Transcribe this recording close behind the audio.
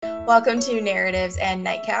Welcome to Narratives and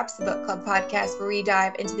Nightcaps, the book club podcast where we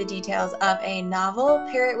dive into the details of a novel,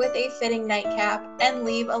 pair it with a fitting nightcap, and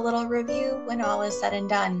leave a little review when all is said and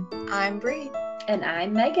done. I'm Bree. And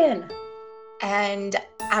I'm Megan. And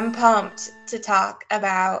I'm pumped to talk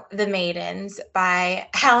about The Maidens by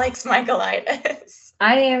Alex Michaelides.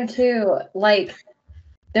 I am too. Like,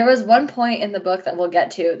 there was one point in the book that we'll get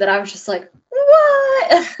to that I was just like,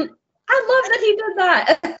 what? I love that he did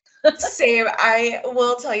that. Same. I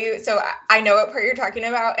will tell you. So I know what part you're talking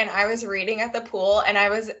about. And I was reading at the pool and I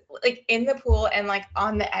was like in the pool and like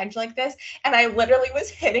on the edge like this. And I literally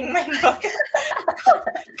was hitting my book. Oh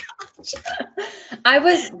my gosh. I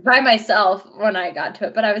was by myself when I got to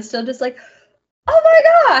it, but I was still just like, oh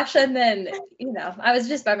my gosh. And then, I was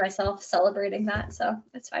just by myself celebrating that. So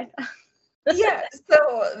it's fine. Yeah.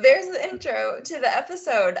 So there's the intro to the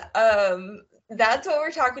episode. That's what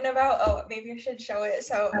we're talking about. Oh, maybe I should show it.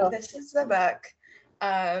 So This is the book,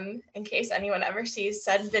 in case anyone ever sees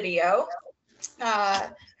said video.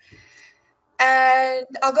 And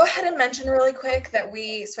I'll go ahead and mention really quick that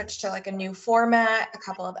we switched to like a new format a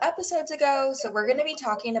couple of episodes ago. So we're going to be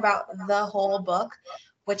talking about the whole book,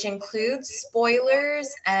 which includes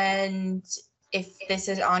spoilers. And if this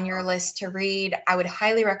is on your list to read, I would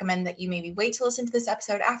highly recommend that you maybe wait to listen to this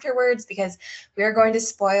episode afterwards because we are going to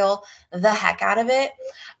spoil the heck out of it.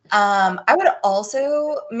 I would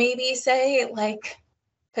also maybe say like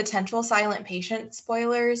potential silent patient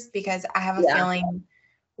spoilers because I have a feeling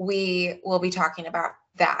we will be talking about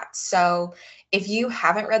that. So if you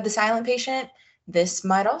haven't read The Silent Patient, this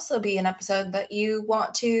might also be an episode that you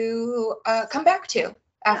want to come back to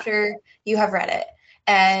after you have read it.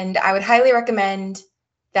 And I would highly recommend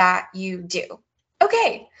that you do.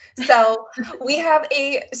 Okay, so we have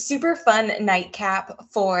a super fun nightcap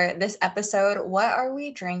for this episode. What are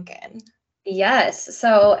we drinking? Yes,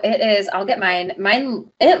 so it is, I'll get mine.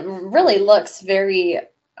 It really looks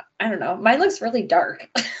mine looks really dark,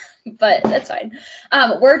 but that's fine.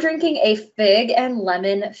 We're drinking a fig and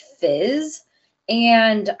lemon fizz,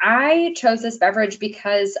 and I chose this beverage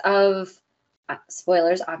because of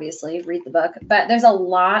spoilers, obviously, read the book, but there's a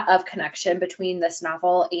lot of connection between this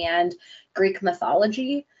novel and Greek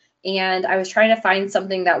mythology. And I was trying to find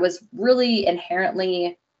something that was really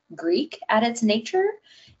inherently Greek at its nature.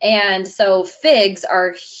 And so figs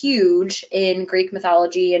are huge in Greek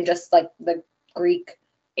mythology and just like the Greek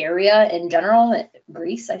area in general,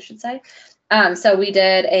 Greece, I should say. So we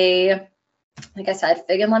did like I said,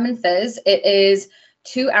 fig and lemon fizz. It is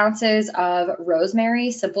 2 ounces of rosemary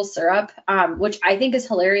simple syrup, which I think is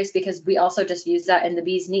hilarious because we also just used that in the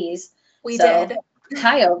bee's knees. We did.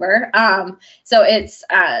 Tie over. So it's,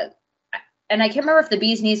 and I can't remember if the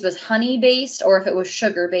bee's knees was honey based or if it was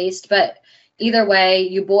sugar based, but either way,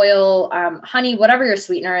 you boil honey, whatever your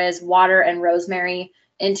sweetener is, water and rosemary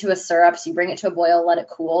into a syrup. So you bring it to a boil, let it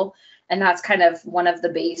cool. And that's kind of one of the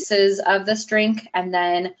bases of this drink. And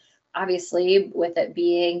then obviously, with it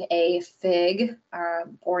being a fig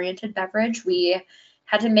oriented beverage, we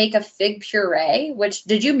had to make a fig puree, which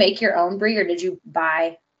did you make your own, Brie, or did you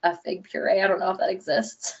buy a fig puree? I don't know if that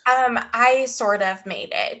exists. I sort of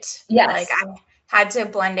made it. Yes. Like I had to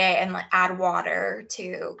blend it and like add water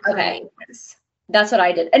to create this. That's what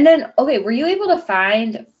I did. And then, were you able to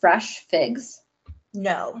find fresh figs?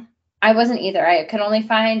 No. I wasn't either. I could only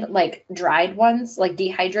find like dried ones, like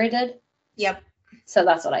dehydrated. Yep. So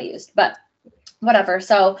that's what I used, but whatever.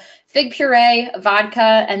 So fig puree,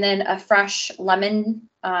 vodka, and then a fresh lemon.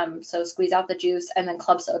 So squeeze out the juice and then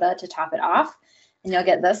club soda to top it off. And you'll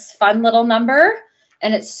get this fun little number.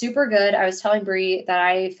 And it's super good. I was telling Brie that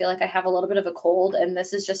I feel like I have a little bit of a cold and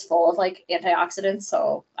this is just full of like antioxidants.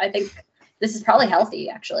 So I think this is probably healthy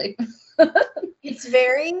actually. It's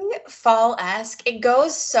very fall-esque. It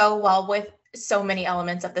goes so well with so many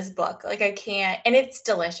elements of this book. Like I can't, and it's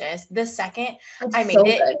delicious. The second I made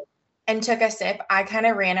it and took a sip, I kind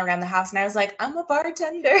of ran around the house and I was like, I'm a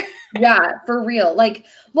bartender. Yeah, for real. Like,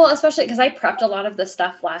 well, especially because I prepped a lot of the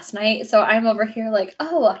stuff last night. So I'm over here like,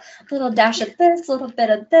 a little dash of this, a little bit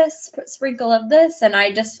of this, sprinkle of this. And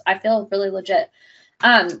I feel really legit.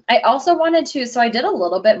 I also wanted to, so I did a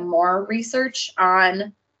little bit more research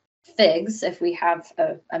on figs if we have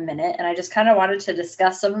a minute, and I just kind of wanted to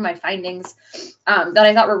discuss some of my findings that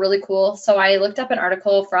I thought were really cool. So I looked up an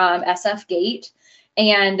article from SF Gate,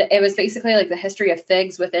 and it was basically like the history of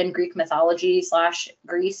figs within Greek mythology /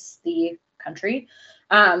 Greece, the country.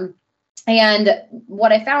 And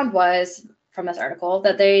what I found was from this article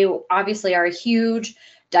that they obviously are a huge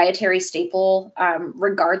dietary staple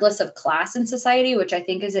regardless of class in society, which I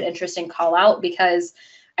think is an interesting call out because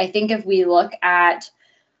I think if we look at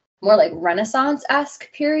more like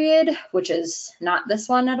Renaissance-esque period, which is not this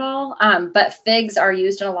one at all. But figs are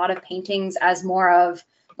used in a lot of paintings as more of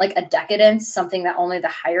like a decadence, something that only the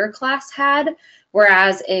higher class had.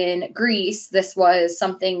 Whereas in Greece, this was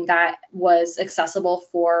something that was accessible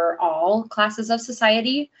for all classes of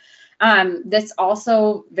society. This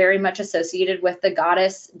also very much associated with the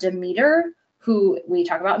goddess Demeter, who we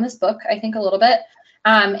talk about in this book, I think, a little bit.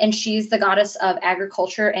 And she's the goddess of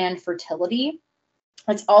agriculture and fertility.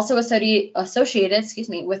 It's also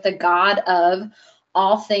associated, with the god of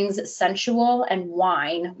all things sensual and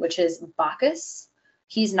wine, which is Bacchus.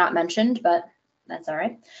 He's not mentioned, but that's all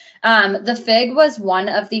right. The fig was one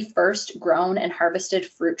of the first grown and harvested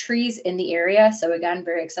fruit trees in the area. So again,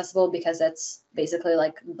 very accessible because it's basically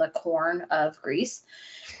like the corn of Greece.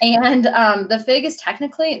 And the fig is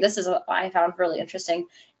technically, this is what I found really interesting.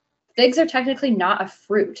 Figs are technically not a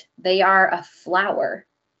fruit. They are a flower.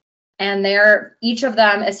 And each of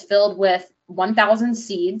them is filled with 1,000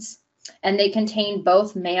 seeds, and they contain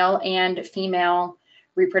both male and female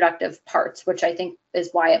reproductive parts, which I think is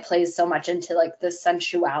why it plays so much into like the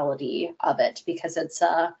sensuality of it, because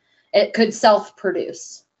it could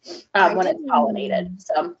self-produce when it's pollinated.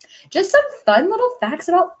 So just some fun little facts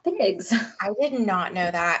about figs. I did not know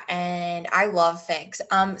that, and I love figs.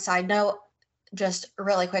 Side note, just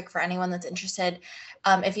really quick for anyone that's interested,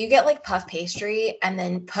 if you get like puff pastry and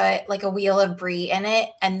then put like a wheel of brie in it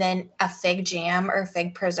and then a fig jam or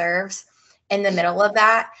fig preserves in the middle of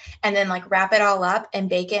that, and then like wrap it all up and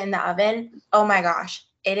bake it in the oven, oh my gosh,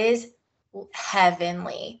 it is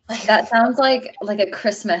heavenly. Like, that sounds like a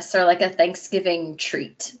Christmas or like a Thanksgiving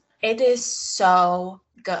treat. It is so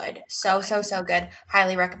good. So good.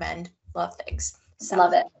 Highly recommend. Love figs. So,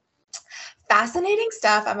 love it. Fascinating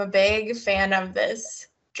stuff. I'm a big fan of this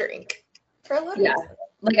drink. For a little bit.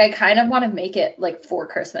 Like I kind of want to make it like for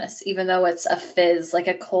Christmas, even though it's a fizz, like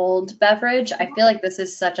a cold beverage. I feel like this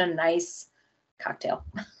is such a nice cocktail.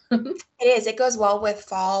 It is. It goes well with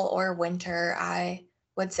fall or winter, I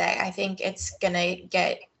would say. I think it's going to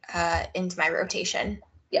get into my rotation.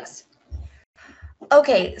 Yes.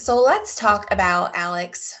 Okay, so let's talk about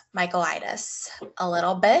Alex Michaelides a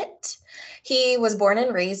little bit. He was born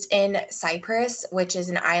and raised in Cyprus, which is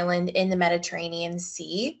an island in the Mediterranean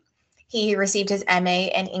Sea. He received his MA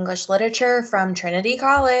in English Literature from Trinity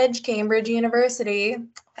College, Cambridge University.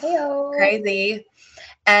 Heyo. Crazy.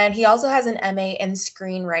 And he also has an MA in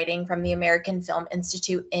Screenwriting from the American Film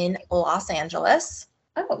Institute in Los Angeles.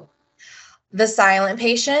 Oh. The Silent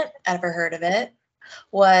Patient, ever heard of it,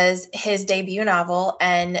 was his debut novel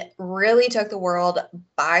and really took the world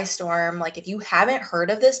by storm. Like, if you haven't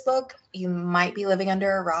heard of this book, you might be living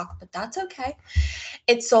under a rock, but that's okay.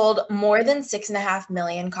 It sold more than 6.5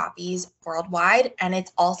 million copies worldwide, and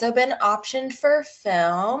it's also been optioned for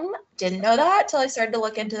film. Didn't know that till I started to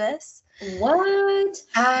look into this. What?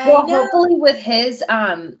 Hopefully with his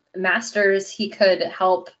master's, he could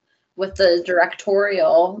help with the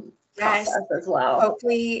directorial process as well.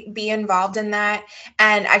 Hopefully be involved in that.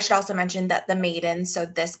 And I should also mention that The Maidens, so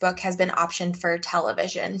this book has been optioned for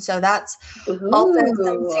television. So that's also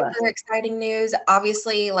some super exciting news.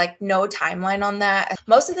 Obviously, like, no timeline on that.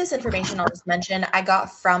 Most of this information I'll just mention I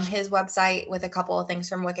got from his website with a couple of things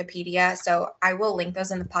from Wikipedia. So I will link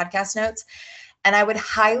those in the podcast notes. And I would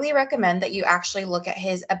highly recommend that you actually look at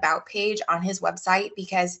his about page on his website,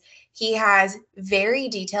 because he has very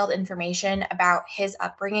detailed information about his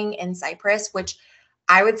upbringing in Cyprus, which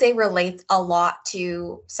I would say relates a lot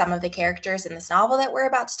to some of the characters in this novel that we're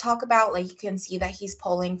about to talk about. Like, you can see that he's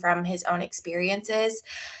pulling from his own experiences.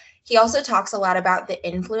 He also talks a lot about the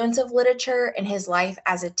influence of literature in his life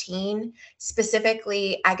as a teen,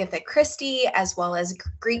 specifically Agatha Christie, as well as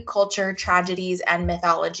Greek culture, tragedies, and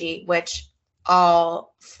mythology, which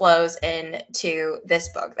all flows into this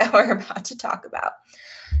book that we're about to talk about.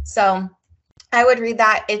 So I would read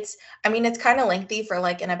that. It's kind of lengthy for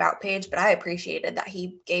like an about page, but I appreciated that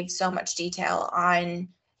he gave so much detail on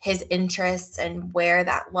his interests and where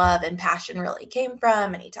that love and passion really came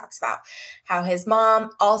from. And he talks about how his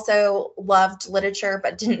mom also loved literature,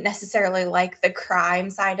 but didn't necessarily like the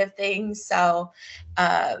crime side of things. So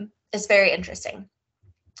it's very interesting.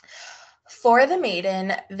 For The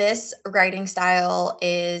Maiden, this writing style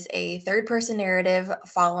is a third-person narrative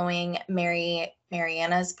following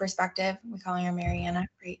Mariana's perspective. We call her Mariana,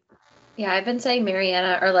 right? Yeah, I've been saying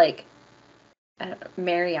Mariana or like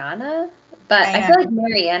Mariana, but I feel like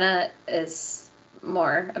Mariana is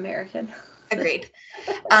more American. Agreed.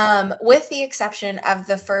 With the exception of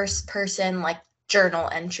the first-person like journal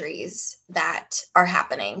entries that are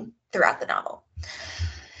happening throughout the novel.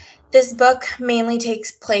 This book mainly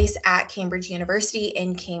takes place at Cambridge University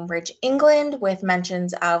in Cambridge, England, with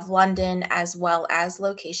mentions of London as well as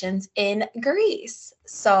locations in Greece.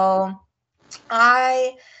 So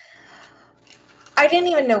I didn't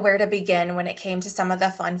even know where to begin when it came to some of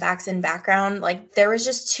the fun facts and background. Like, there was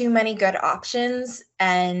just too many good options,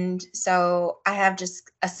 and so I have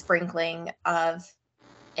just a sprinkling of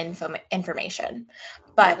information.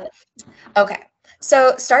 But okay.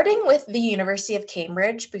 So starting with the University of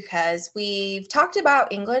Cambridge, because we've talked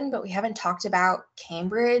about England, but we haven't talked about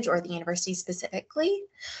Cambridge or the university specifically.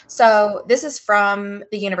 So this is from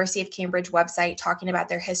the University of Cambridge website talking about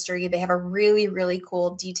their history. They have a really, really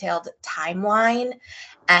cool detailed timeline.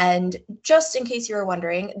 And just in case you were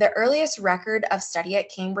wondering, the earliest record of study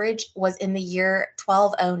at Cambridge was in the year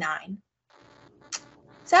 1209.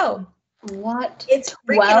 So what? it's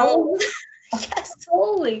freaking old. Yes.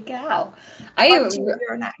 Holy cow. I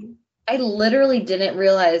literally didn't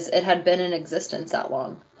realize it had been in existence that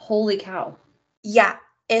long. Holy cow. Yeah,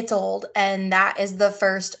 it's old. And that is the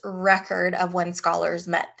first record of when scholars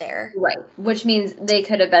met there. Right. Which means they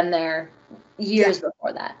could have been there years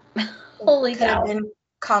before that. Holy cow. Could have been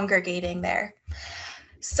congregating there.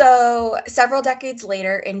 So several decades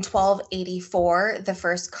later, in 1284, the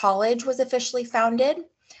first college was officially founded.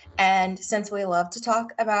 And since we love to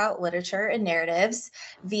talk about literature and narratives,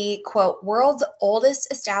 the, quote, world's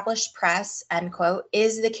oldest established press, end quote,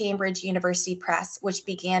 is the Cambridge University Press, which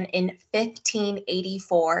began in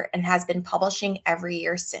 1584 and has been publishing every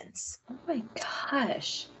year since. Oh my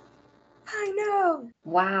gosh. I know.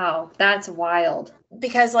 Wow, that's wild.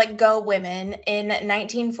 Because, like, go women, in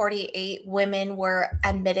 1948, women were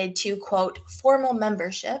admitted to, quote, formal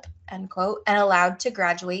membership, end quote, and allowed to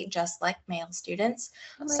graduate just like male students.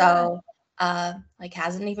 Oh so, like,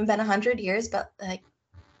 hasn't even been 100 years, but, like,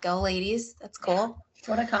 go ladies. That's cool.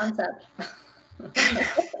 What a concept.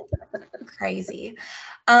 Crazy.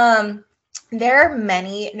 There are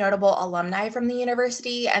many notable alumni from the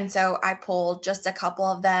university, and so I pulled just a couple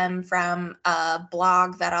of them from a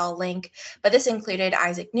blog that I'll link. But this included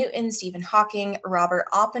Isaac Newton, Stephen Hawking, Robert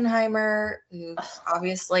Oppenheimer, who's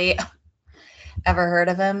obviously ever heard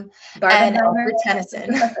of him, and Albert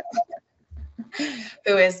Tennyson,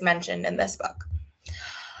 who is mentioned in this book.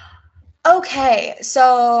 Okay,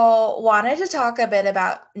 so wanted to talk a bit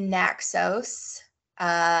about Naxos,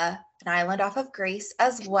 an island off of Greece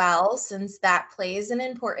as well, since that plays an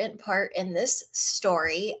important part in this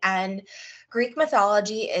story. And Greek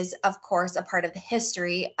mythology is, of course, a part of the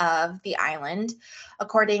history of the island.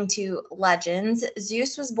 According to legends,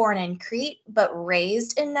 Zeus was born in Crete, but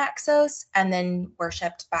raised in Naxos and then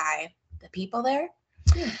worshipped by the people there.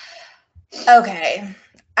 Okay,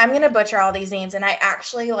 I'm going to butcher all these names, and I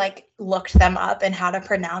actually looked them up and how to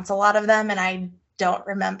pronounce a lot of them, and I don't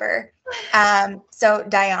remember. So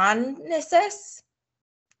Dionysus,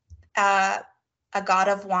 a god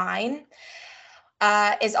of wine,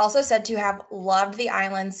 is also said to have loved the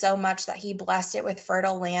island so much that he blessed it with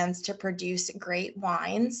fertile lands to produce great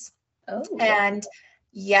wines. Oh. And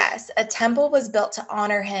yes, a temple was built to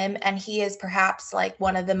honor him, and he is perhaps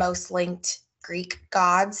one of the most linked Greek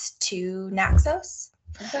gods to Naxos.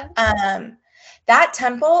 Okay. That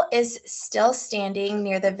temple is still standing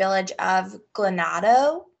near the village of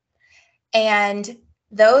Glenado, and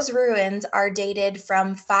those ruins are dated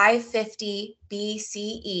from 550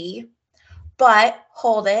 BCE, but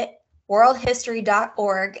hold it,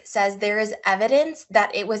 worldhistory.org says there is evidence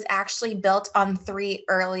that it was actually built on 3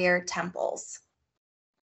 earlier temples.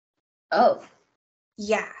 Oh.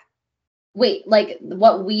 Yeah. Wait,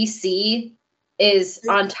 what we see is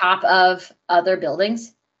on top of other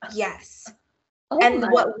buildings? Yes. Oh, and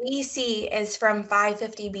what we see is from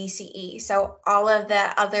 550 BCE. So all of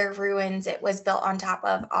the other ruins it was built on top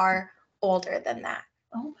of are older than that.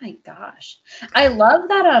 Oh my gosh. I love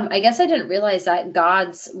that. I guess I didn't realize that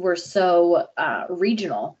gods were so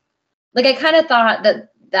regional. I kind of thought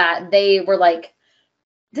that they were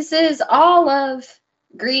this is all of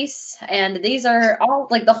Greece, and these are all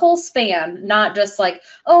the whole span, not just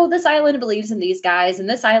oh, this island believes in these guys and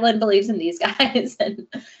this island believes in these guys. And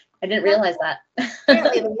I didn't realize that.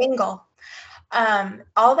 Apparently the mingle.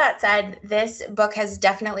 All that said, this book has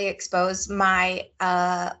definitely exposed my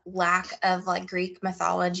lack of like Greek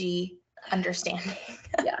mythology understanding.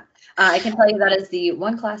 Yeah, I can tell you that is the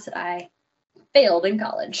one class that I failed in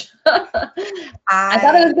college. I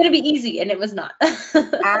thought it was going to be easy, and it was not.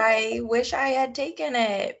 I wish I had taken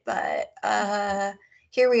it, but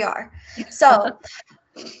here we are. So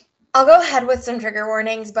I'll go ahead with some trigger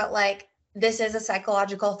warnings, but like this is a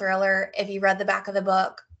psychological thriller. If you read the back of the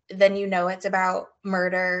book, then you know it's about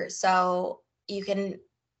murder, so you can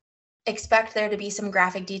expect there to be some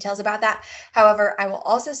graphic details about that. However, I will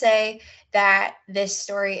also say that this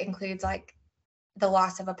story includes like the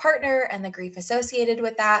loss of a partner and the grief associated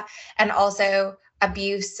with that, and also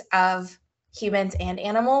abuse of humans and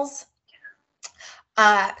animals.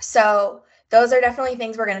 So those are definitely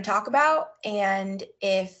things we're going to talk about. And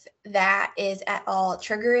if that is at all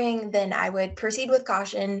triggering, then I would proceed with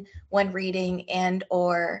caution when reading and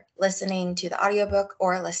or listening to the audiobook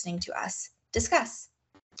or listening to us discuss.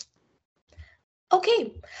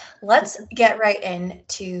 Okay, let's get right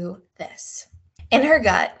into this. In her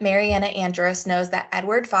gut, Mariana Andros knows that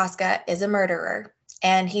Edward Fosca is a murderer,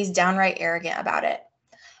 and he's downright arrogant about it.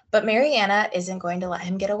 But Mariana isn't going to let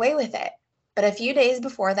him get away with it. But a few days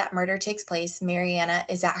before that murder takes place, Mariana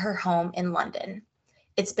is at her home in London.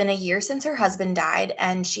 It's been a year since her husband died,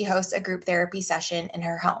 and she hosts a group therapy session in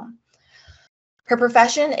her home. Her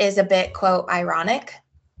profession is a bit, quote, ironic,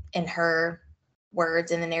 in her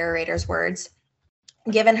words, in the narrator's words,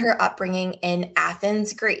 given her upbringing in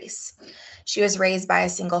Athens, Greece. She was raised by a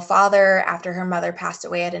single father after her mother passed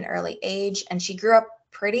away at an early age, and she grew up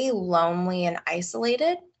pretty lonely and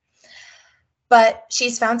isolated. But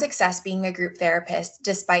she's found success being a group therapist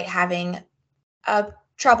despite having a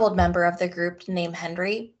troubled member of the group named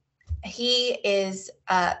Henry. He is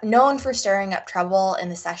known for stirring up trouble in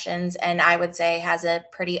the sessions, and I would say has a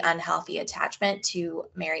pretty unhealthy attachment to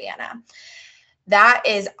Mariana. That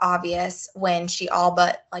is obvious when she all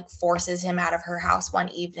but like forces him out of her house one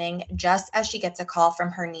evening, just as she gets a call from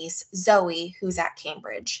her niece, Zoe, who's at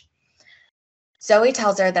Cambridge. Zoe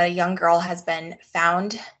tells her that a young girl has been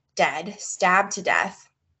found dead, stabbed to death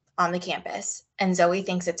on the campus, and Zoe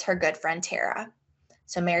thinks it's her good friend Tara.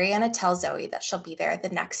 So Mariana tells Zoe that she'll be there the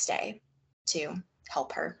next day to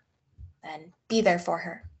help her and be there for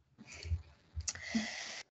her.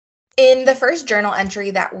 In the first journal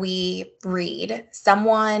entry that we read,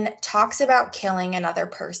 someone talks about killing another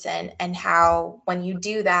person and how when you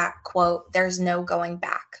do that, quote, there's no going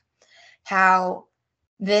back. How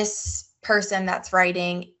this person that's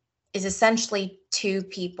writing is essentially two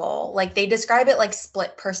people. Like they describe it like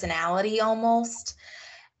split personality almost,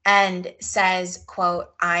 and says,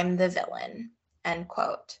 quote, I'm the villain, end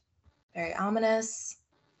quote. Very ominous.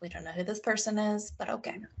 We don't know who this person is, but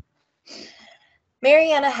okay.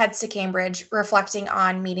 Mariana heads to Cambridge, reflecting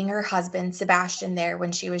on meeting her husband, Sebastian, there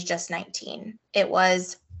when she was just 19. It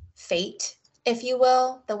was fate, if you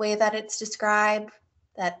will, the way that it's described,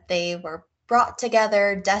 that they were brought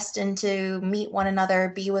together, destined to meet one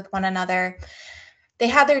another, be with one another. They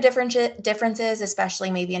had their differences, especially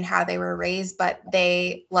maybe in how they were raised, but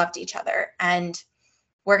they loved each other. And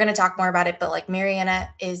we're going to talk more about it, but like Mariana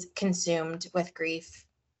is consumed with grief,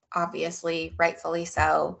 obviously, rightfully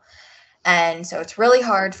so. And so it's really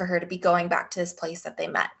hard for her to be going back to this place that they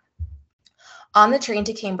met. On the train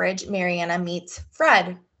to Cambridge, Mariana meets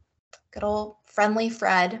Fred, good old friendly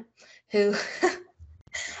Fred, who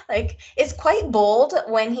like is quite bold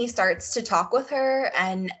when he starts to talk with her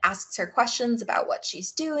and asks her questions about what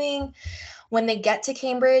she's doing. When they get to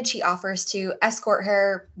Cambridge, he offers to escort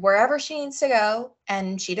her wherever she needs to go,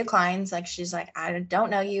 and she declines. Like she's like, I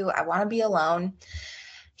don't know you. I want to be alone.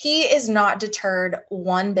 He is not deterred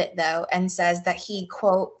one bit, though, and says that he,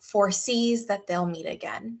 quote, foresees that they'll meet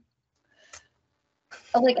again.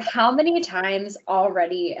 Like, how many times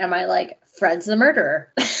already am I like, Fred's the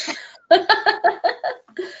murderer?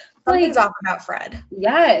 Something's off about Fred.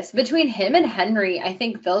 Yes, between him and Henry, I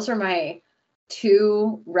think those are my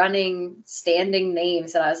two running, standing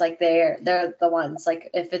names that I was like, they're the ones. Like,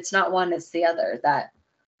 if it's not one, it's the other that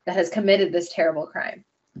has committed this terrible crime.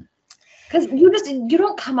 Because you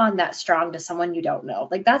don't come on that strong to someone you don't know.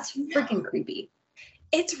 Like, that's freaking creepy.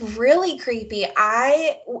 It's really creepy.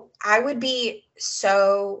 I would be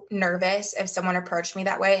so nervous if someone approached me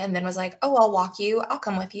that way and then was like, oh, I'll walk you. I'll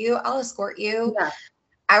come with you. I'll escort you. Yeah.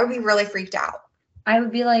 I would be really freaked out. I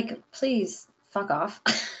would be like, please fuck off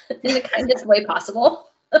in the kindest way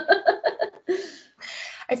possible.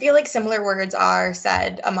 I feel like similar words are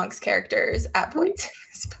said amongst characters at points in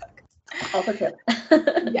this book. Also true.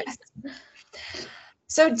 Yes.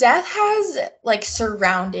 So death has like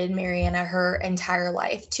surrounded Mariana her entire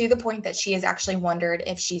life to the point that she has actually wondered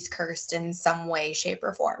if she's cursed in some way, shape,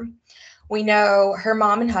 or form. We know her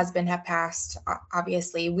mom and husband have passed,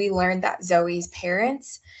 obviously. We learned that Zoe's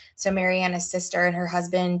parents, so Mariana's sister and her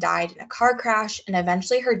husband, died in a car crash, and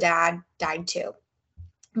eventually her dad died too.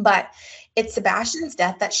 But it's Sebastian's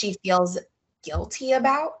death that she feels guilty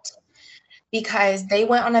about because they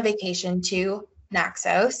went on a vacation to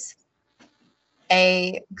Naxos,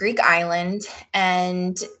 a Greek island,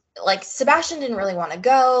 and like Sebastian didn't really want to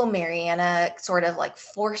go. Mariana sort of like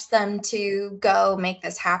forced them to go make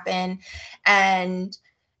this happen. And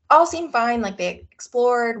all seemed fine. Like they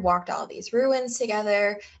explored, walked all these ruins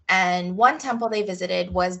together. And one temple they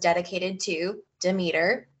visited was dedicated to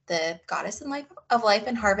Demeter, the goddess of life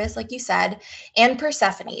and harvest, like you said, and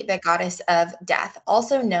Persephone, the goddess of death,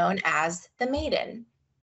 also known as the Maiden.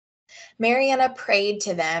 Mariana prayed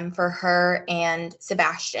to them for her and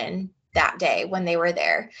Sebastian that day when they were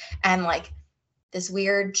there. And like this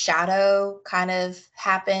weird shadow kind of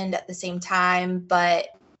happened at the same time, but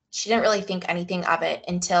she didn't really think anything of it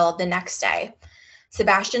until the next day.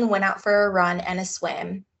 Sebastian went out for a run and a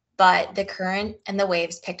swim, but the current and the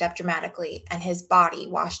waves picked up dramatically and his body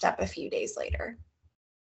washed up a few days later.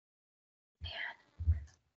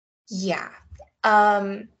 Yeah.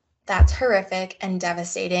 That's horrific and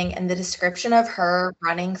devastating. And the description of her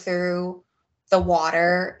running through the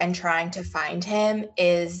water and trying to find him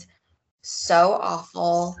is so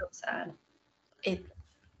awful. So sad.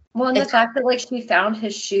 And the fact that like she found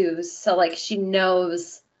his shoes, so like she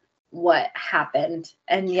knows what happened,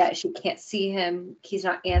 and yet she can't see him. He's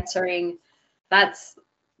not answering. That's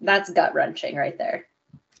gut wrenching right there.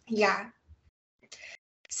 Yeah.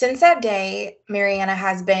 Since that day, Mariana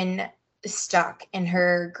has been stuck in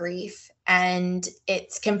her grief, and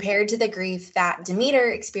it's compared to the grief that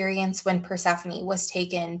Demeter experienced when Persephone was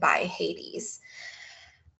taken by Hades.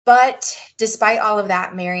 But despite all of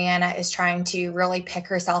that, Mariana is trying to really pick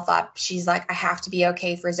herself up. She's like, I have to be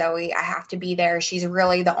okay for Zoe. I have to be there. She's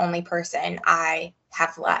really the only person I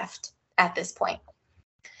have left at this point.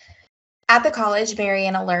 At the college,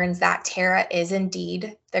 Mariana learns that Tara is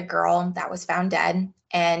indeed the girl that was found dead.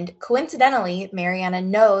 And coincidentally, Mariana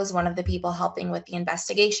knows one of the people helping with the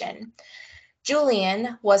investigation.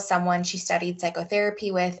 Julian was someone she studied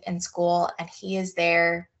psychotherapy with in school, and he is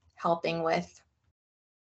there helping with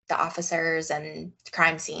the officers and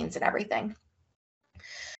crime scenes and everything.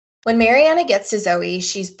 When Mariana gets to Zoe,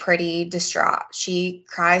 she's pretty distraught. She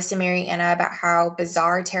cries to Mariana about how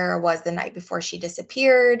bizarre Tara was the night before she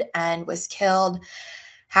disappeared and was killed,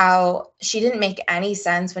 how she didn't make any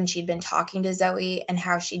sense when she'd been talking to Zoe, and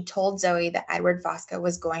how she'd told Zoe that Edward Fosca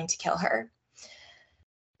was going to kill her.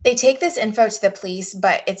 They take this info to the police,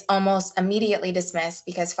 but it's almost immediately dismissed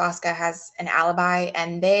because Fosca has an alibi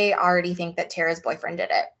and they already think that Tara's boyfriend did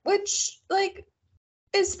it, which like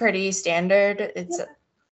is pretty standard. It's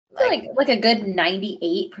like a good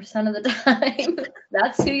 98% of the time.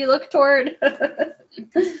 That's who you look toward.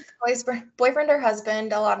 Boyfriend or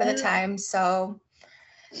husband a lot of the time. So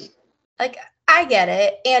like I get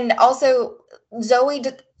it. And also Zoe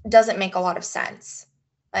doesn't make a lot of sense.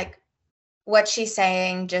 Like what she's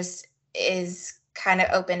saying just is kind of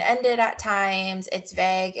open-ended at times. It's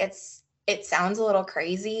vague. It sounds a little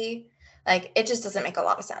crazy. Like it just doesn't make a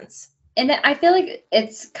lot of sense. And I feel like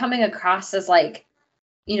it's coming across as like,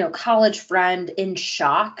 college friend in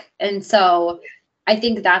shock. And so I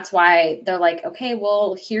think that's why they're like, okay,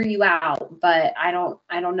 we'll hear you out, but I don't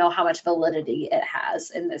know how much validity it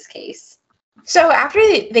has in this case. So after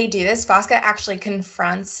they do this, Fosca actually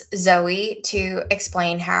confronts Zoe to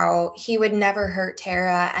explain how he would never hurt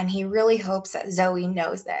Tara, and he really hopes that Zoe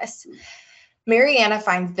knows this. Mariana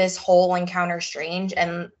finds this whole encounter strange,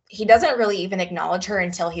 and he doesn't really even acknowledge her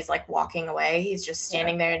until he's like walking away. He's just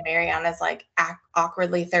standing there, and Mariana's like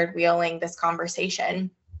awkwardly third wheeling this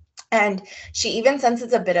conversation. And she even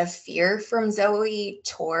senses a bit of fear from Zoe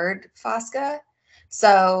toward Fosca.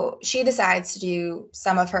 So she decides to do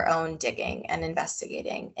some of her own digging and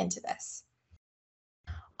investigating into this.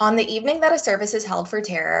 On the evening that a service is held for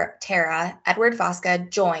Tara, Edward Fosca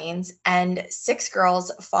joins, and 6 girls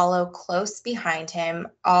follow close behind him,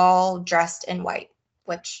 all dressed in white,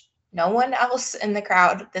 which no one else in the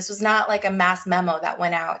crowd, this was not like a mass memo that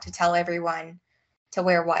went out to tell everyone to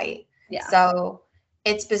wear white. Yeah. So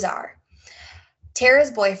it's bizarre.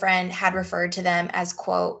 Tara's boyfriend had referred to them as,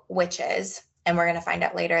 quote, witches. And we're going to find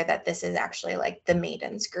out later that this is actually like the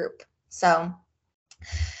Maidens group. So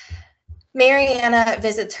Mariana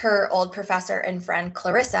visits her old professor and friend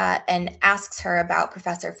Clarissa and asks her about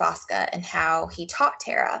Professor Fosca and how he taught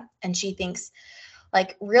Tara. And she thinks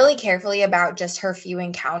like really carefully about just her few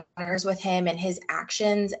encounters with him and his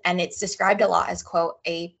actions. And it's described a lot as, quote,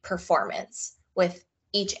 a performance with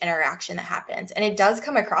each interaction that happens. And it does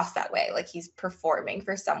come across that way. Like he's performing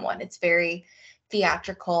for someone. It's very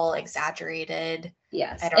theatrical, exaggerated.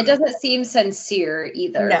 Yes. It doesn't seem sincere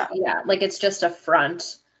either. No. Yeah. Like it's just a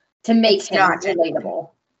front to make him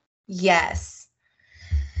relatable. Yes.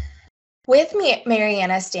 With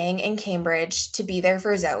Mariana staying in Cambridge to be there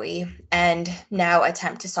for Zoe and now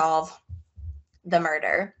attempt to solve the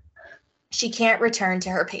murder, She can't return to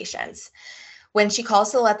her patients. When she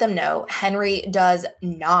calls to let them know, Henry does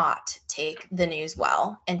not take the news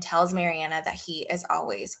well and tells Mariana that he is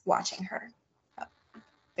always watching her.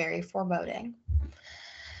 Very foreboding.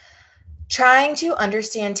 Trying to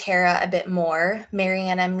understand Tara a bit more,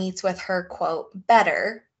 Mariana meets with her, quote,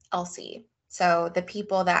 better Elsie. So the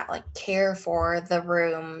people that like care for the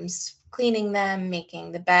rooms, cleaning them,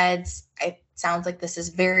 making the beds. It sounds like this is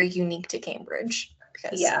very unique to Cambridge.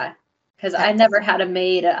 Because I never had a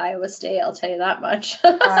maid at Iowa State, I'll tell you that much.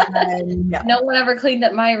 No. No one ever cleaned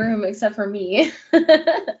up my room except for me.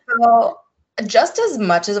 So just as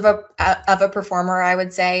much as of a performer, I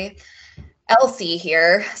would say, Elsie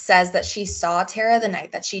here says that she saw Tara the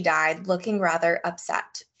night that she died looking rather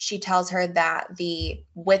upset. She tells her that the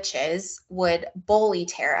witches would bully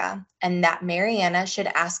Tara and that Mariana should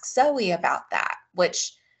ask Zoe about that,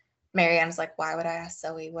 which Mariana's like, why would I ask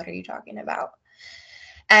Zoe? What are you talking about?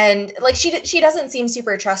 And like she doesn't seem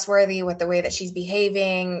super trustworthy with the way that she's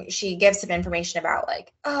behaving. She gives some information about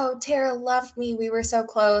like, oh, Tara loved me. We were so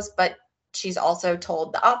close. But she's also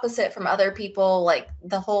told the opposite from other people. Like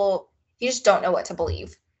you just don't know what to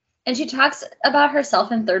believe. And she talks about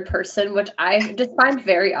herself in third person, which I just find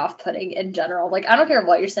very off-putting in general. Like, I don't care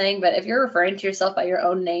what you're saying, but if you're referring to yourself by your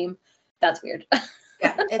own name, that's weird.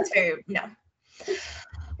 Yeah, it's no.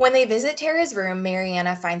 When they visit Tara's room,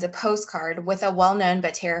 Mariana finds a postcard with a well-known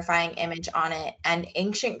but terrifying image on it and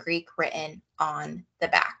ancient Greek written on the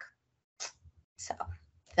back. So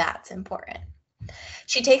that's important.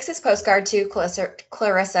 She takes this postcard to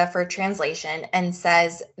Clarissa for translation and it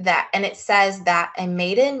says that a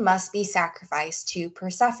maiden must be sacrificed to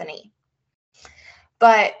Persephone.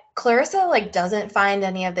 But Clarissa doesn't find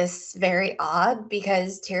any of this very odd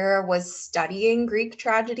because Tara was studying Greek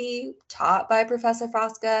tragedy taught by Professor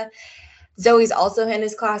Fosca. Zoe's also in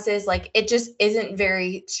his classes. It just isn't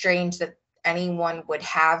very strange that anyone would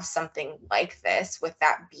have something like this, with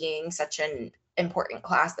that being such an important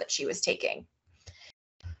class that she was taking.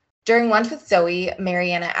 During lunch with Zoe,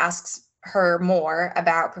 Mariana asks her more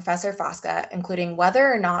about Professor Fosca, including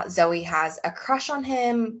whether or not Zoe has a crush on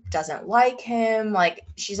him, doesn't like him.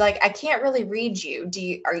 She's like, I can't really read you.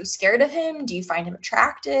 Are you scared of him? Do you find him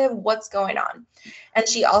attractive? What's going on? And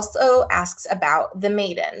she also asks about the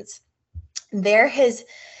Maidens. They're his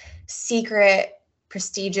secret,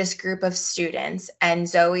 prestigious group of students, and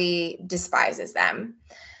Zoe despises them.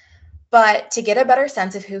 But to get a better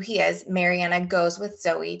sense of who he is, Mariana goes with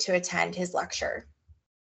Zoe to attend his lecture.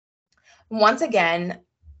 Once again,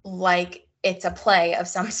 it's a play of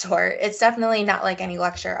some sort. It's definitely not like any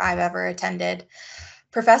lecture I've ever attended.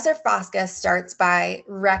 Professor Fosca starts by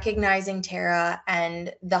recognizing Tara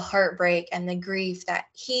and the heartbreak and the grief that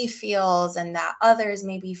he feels and that others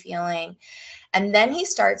may be feeling. And then he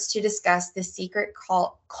starts to discuss the secret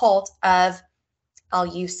cult of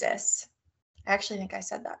Eleusis. I actually think I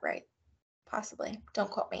said that right. Possibly.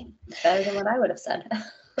 Don't quote me. Better than what I would have said.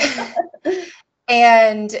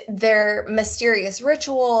 And their mysterious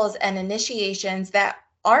rituals and initiations that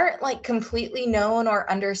aren't completely known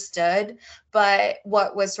or understood, but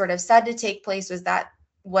what was sort of said to take place was that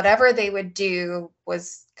whatever they would do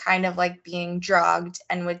was kind of like being drugged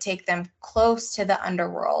and would take them close to the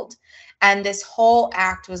underworld. And this whole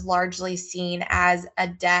act was largely seen as a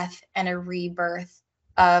death and a rebirth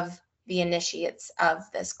of the initiates of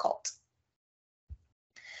this cult.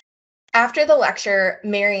 After the lecture,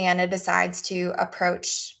 Mariana decides to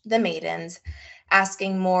approach the Maidens,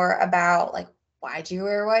 asking more about why'd you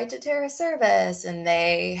wear white to Tara's service? And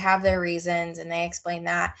they have their reasons and they explain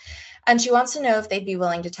that. And she wants to know if they'd be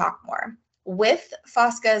willing to talk more. With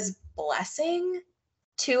Fosca's blessing,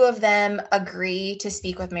 two of them agree to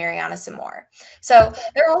speak with Mariana some more. So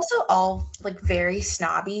they're also all very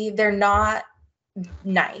snobby. They're not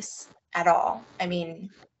nice at all.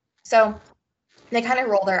 So they kind of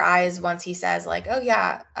roll their eyes once he says oh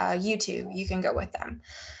yeah, you two, you can go with them.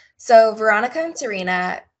 So Veronica and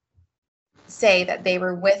Serena say that they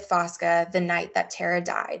were with Fosca the night that Tara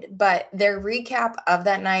died, but their recap of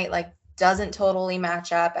that night doesn't totally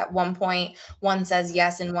match up. At one point, one says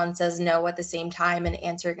yes and one says no at the same time and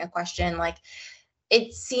answering a question.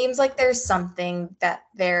 It seems like there's something that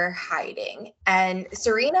they're hiding. And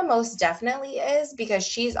Serena most definitely is, because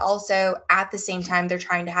she's also, at the same time they're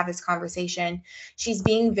trying to have this conversation, she's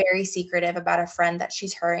being very secretive about a friend that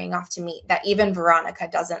she's hurrying off to meet, that even Veronica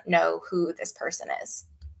doesn't know who this person is.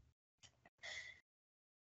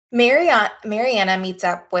 Mariana meets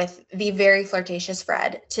up with the very flirtatious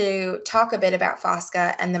Fred to talk a bit about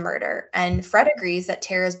Fosca and the murder. And Fred agrees that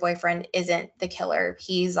Tara's boyfriend isn't the killer.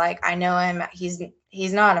 He's like, I know him.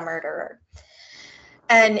 He's not a murderer.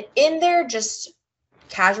 And in their just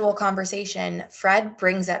casual conversation, Fred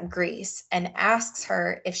brings up Greece and asks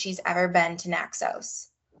her if she's ever been to Naxos,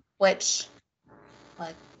 which,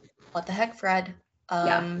 like, what the heck, Fred?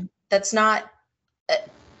 That's not,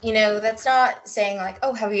 that's not saying like,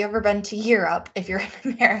 oh, have you ever been to Europe if you're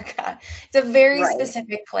in America? It's a very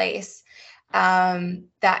specific place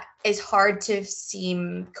that is hard to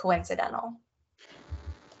seem coincidental.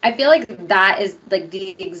 I feel like that is like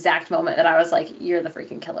the exact moment that I was like, you're the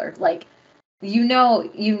freaking killer. Like, you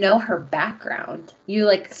know her background. You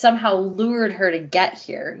like somehow lured her to get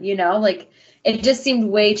here, like it just seemed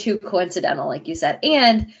way too coincidental, like you said.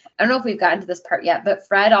 And I don't know if we've gotten to this part yet, but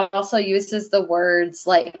Fred also uses the words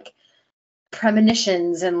like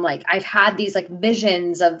premonitions and like, I've had these like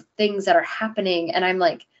visions of things that are happening. And I'm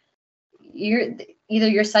like,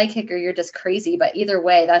 you're psychic or you're just crazy, but either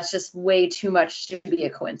way, that's just way too much to be a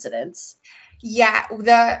coincidence. Yeah,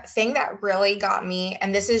 the thing that really got me,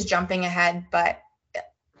 and this is jumping ahead, but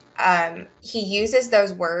he uses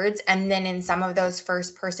those words, and then in some of those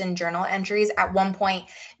first person journal entries, at one point,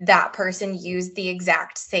 that person used the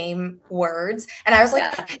exact same words. And I was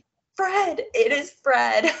like, Fred, it is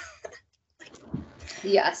Fred.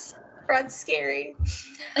 Yes. Fred's scary.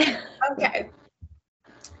 Okay.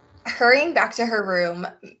 Hurrying back to her room,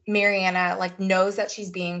 Mariana like knows that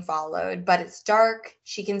she's being followed, but it's dark.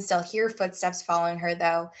 She can still hear footsteps following her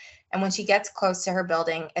though. And when she gets close to her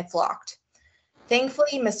building, it's locked.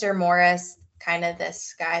 Thankfully, Mr. Morris, kind of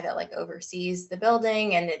this guy that like oversees the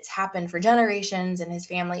building, and it's happened for generations in his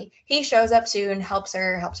family, he shows up soon, helps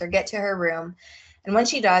her get to her room. And when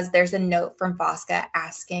she does, there's a note from Fosca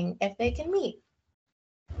asking if they can meet.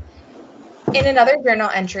 In another journal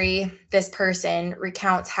entry, this person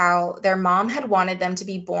recounts how their mom had wanted them to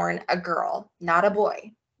be born a girl, not a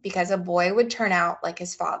boy, because a boy would turn out like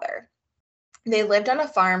his father. They lived on a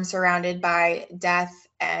farm surrounded by death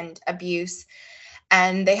and abuse,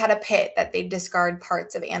 and they had a pit that they'd discard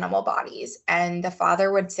parts of animal bodies. And the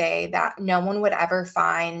father would say that no one would ever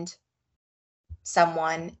find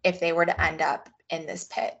someone if they were to end up in this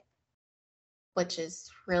pit, which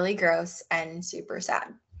is really gross and super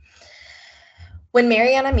sad. When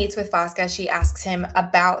Mariana meets with Fosca, she asks him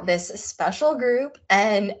about this special group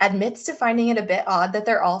and admits to finding it a bit odd that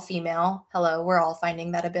they're all female. Hello, we're all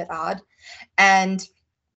finding that a bit odd. And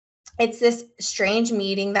it's this strange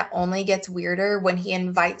meeting that only gets weirder when he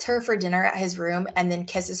invites her for dinner at his room and then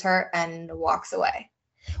kisses her and walks away,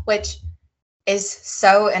 which is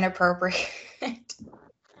so inappropriate.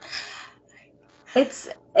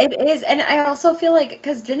 It is. And I also feel like,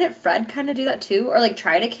 because didn't Fred kind of do that too? Or like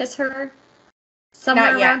try to kiss her?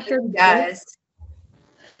 Somewhere around here. He does.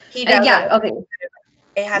 He does. Yeah. Okay.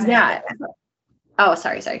 It hasn't happened yet. Oh,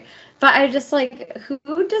 sorry. But I just like,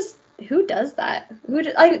 who does that?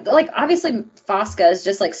 Like obviously Fosca is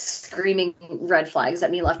just like screaming red flags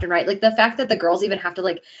at me left and right. Like the fact that the girls even have to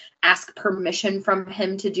like ask permission from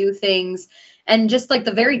him to do things, and just like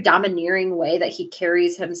the very domineering way that he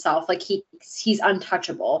carries himself, like he's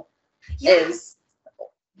untouchable, is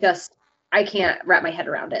just, I can't wrap my head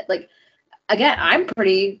around it. Like, again, I'm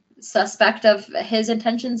pretty suspect of his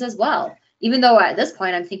intentions as well. Even though at this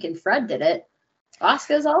point I'm thinking Fred did it,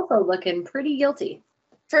 Fosca's also looking pretty guilty.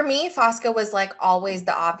 For me, Fosca was like always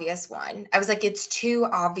the obvious one. I was like, it's too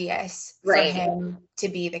obvious for him to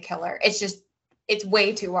be the killer. It's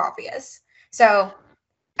way too obvious. So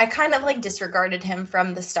I kind of like disregarded him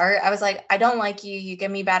from the start. I was like, I don't like you. You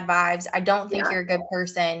give me bad vibes. I don't think you're a good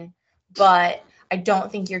person, but I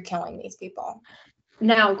don't think you're killing these people.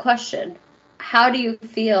 Now, question. How do you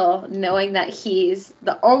feel knowing that he's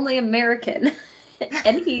the only American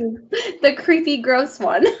and he's the creepy, gross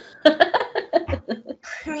one?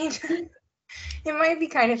 I mean, it might be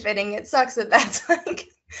kind of fitting. It sucks that that's like,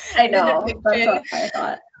 I know. That's what I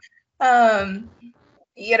thought.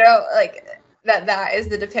 Like that is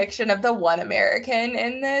the depiction of the one American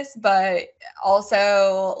in this, but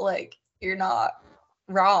also like you're not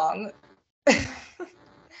wrong.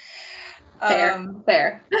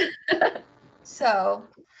 Fair. So,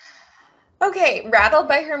 okay, rattled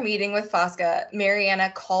by her meeting with Fosca,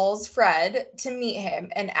 Mariana calls Fred to meet him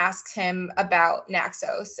and asks him about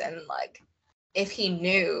Naxos and like if he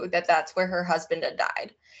knew that that's where her husband had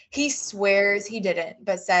died. He swears he didn't,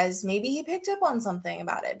 but says maybe he picked up on something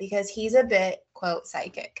about it because he's a bit, quote,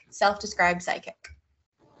 psychic, self-described psychic.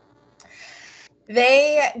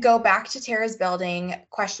 They go back to Tara's building,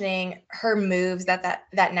 questioning her moves that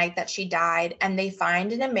night that she died, and they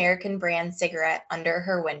find an American brand cigarette under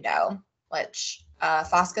her window, which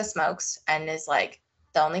Fosca smokes and is like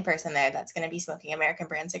the only person there that's going to be smoking American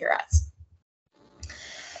brand cigarettes.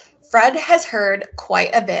 Fred has heard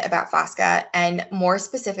quite a bit about Fosca, and more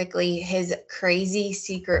specifically, his crazy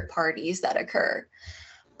secret parties that occur.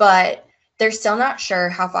 But they're still not sure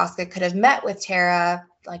how Fosca could have met with Tara,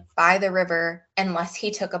 like by the river, unless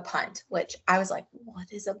he took a punt, which I was like, what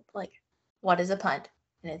is a punt?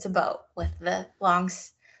 And it's a boat with the long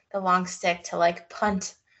stick to like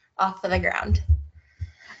punt off of the ground.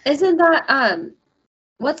 Isn't that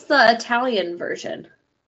what's the Italian version?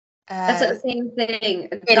 That's the same thing.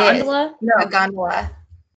 Gondola? No, a gondola.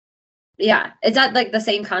 Yeah. Is that like the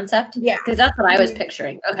same concept? Yeah. Because that's what I was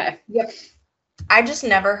picturing. Okay. Yep. I just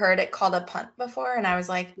never heard it called a punt before, and I was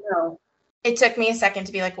like, no. It took me a second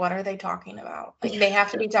to be like, what are they talking about? Like, they have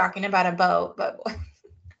to be talking about a boat, but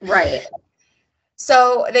right.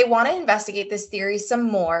 So they want to investigate this theory some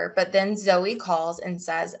more, but then Zoe calls and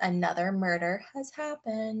says another murder has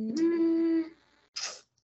happened.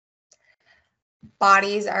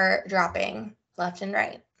 Bodies are dropping left and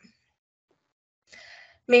right.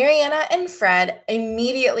 Mariana and Fred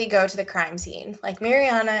immediately go to the crime scene. Like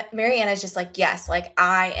Mariana's just like, yes, like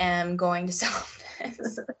I am going to solve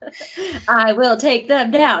this. I will take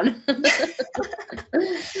them down.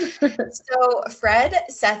 So Fred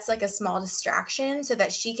sets like a small distraction so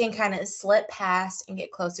that she can kind of slip past and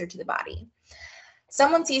get closer to the body.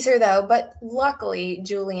 Someone sees her though, but luckily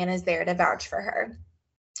Julian is there to vouch for her.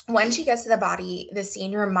 When she gets to the body, the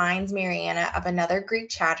scene reminds Mariana of another Greek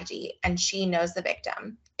tragedy, and she knows the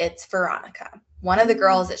victim. It's Veronica, one of the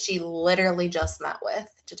girls that she literally just met with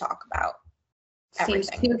to talk about everything.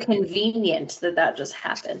 Seems too convenient that just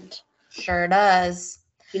happened. Sure does.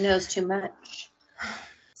 She knows too much.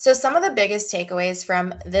 So some of the biggest takeaways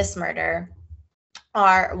from this murder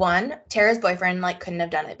are, 1, Tara's boyfriend couldn't have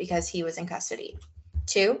done it because he was in custody.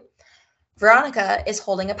 2, Veronica is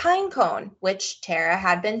holding a pine cone, which Tara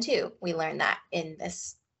had been too. We learned that in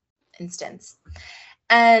this instance.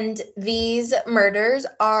 And these murders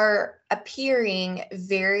are appearing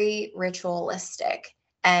very ritualistic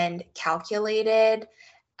and calculated.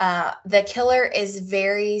 The killer is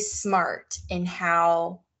very smart in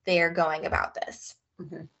how they are going about this.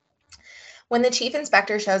 Mm-hmm. When the chief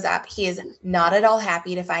inspector shows up, he is not at all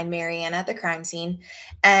happy to find Mariana at the crime scene,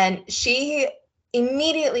 and she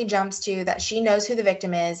immediately jumps to that she knows who the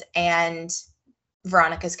victim is and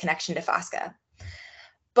Veronica's connection to Fosca.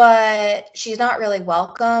 But she's not really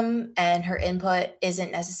welcome, and her input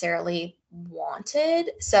isn't necessarily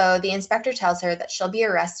wanted. So the inspector tells her that she'll be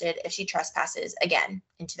arrested if she trespasses again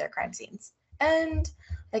into their crime scenes. And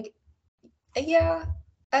I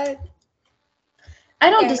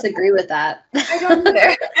don't disagree with that. I don't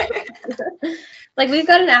either. We've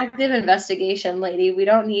got an active investigation, lady. We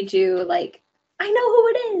don't need you, I know who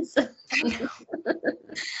it is. I know.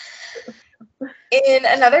 In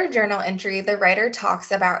another journal entry, the writer talks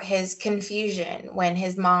about his confusion when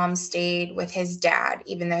his mom stayed with his dad,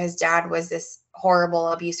 even though his dad was this horrible,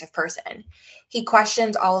 abusive person. He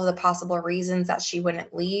questions all of the possible reasons that she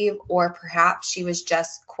wouldn't leave, or perhaps she was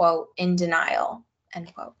just, quote, in denial,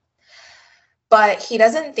 end quote. But he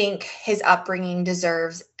doesn't think his upbringing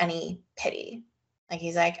deserves any pity.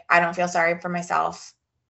 He's like, I don't feel sorry for myself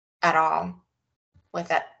at all with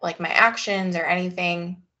that, my actions or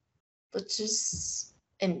anything. It's just,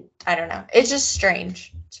 and I don't know. It's just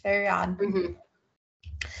strange. It's very odd. Mm-hmm.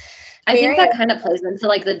 I think that kind of plays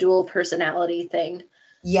into the dual personality thing.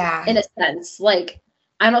 Yeah. In a sense,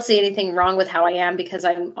 I don't see anything wrong with how I am because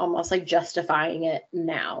I'm almost justifying it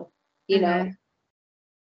now. You know,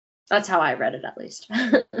 that's how I read it, at least.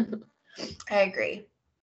 I agree.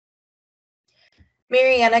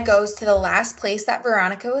 Mariana goes to the last place that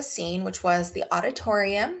Veronica was seen, which was the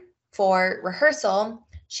auditorium for rehearsal.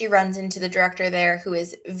 She runs into the director there, who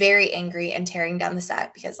is very angry and tearing down the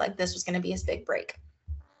set because this was going to be his big break.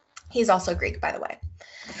 He's also Greek, by the way.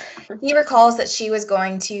 He recalls that she was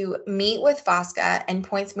going to meet with Fosca and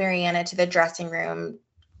points Mariana to the dressing room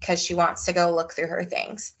because she wants to go look through her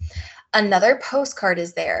things. Another postcard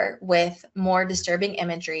is there with more disturbing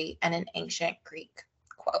imagery and an ancient Greek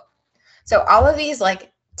quote. So all of these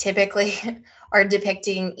typically are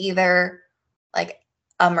depicting either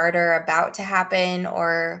a murder about to happen,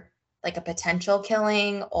 or a potential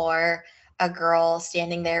killing, or a girl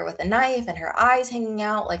standing there with a knife and her eyes hanging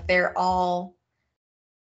out. They're all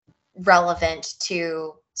relevant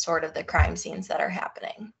to sort of the crime scenes that are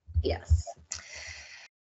happening. Yes.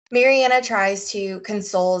 Mariana tries to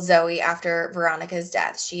console Zoe after Veronica's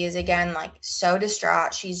death. She is again so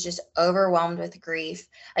distraught. She's just overwhelmed with grief,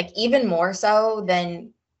 even more so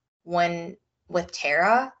than when with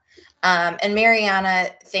Tara. And Mariana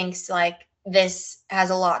thinks this has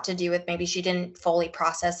a lot to do with maybe she didn't fully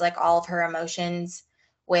process all of her emotions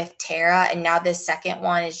with Tara, and now this second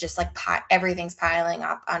one is just like everything's piling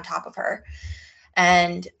up on top of her.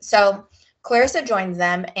 And so Clarissa joins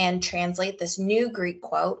them and translate this new Greek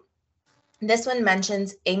quote. This one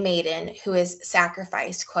mentions a maiden who is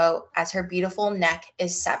sacrificed, quote, as her beautiful neck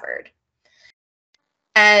is severed.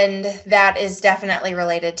 And that is definitely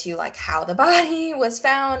related to like how the body was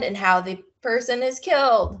found and how the person is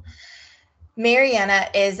killed. Mariana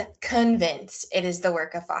is convinced it is the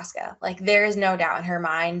work of Fosca. Like, there is no doubt in her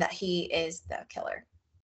mind that he is the killer.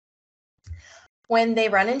 When they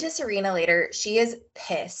run into Serena later, she is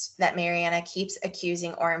pissed that Mariana keeps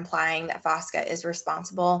accusing or implying that Fosca is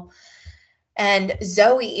responsible. And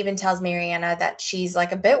Zoe even tells Mariana that she's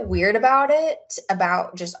like a bit weird about it,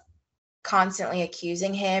 about just constantly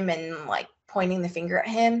accusing him and like pointing the finger at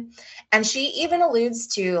him. And she even alludes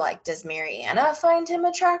to like, does Mariana find him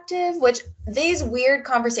attractive? Which these weird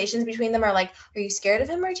conversations between them are like, are you scared of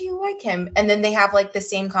him or do you like him? And then they have like the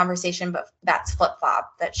same conversation, but that's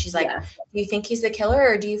flip-flop, that she's like, do you think he's the killer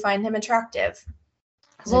or do you find him attractive?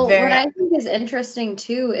 Well, what I think is interesting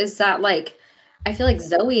too is that like, I feel like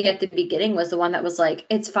Zoe at the beginning was the one that was like,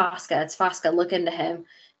 it's Fosca, look into him.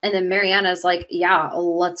 And then Mariana's like, yeah,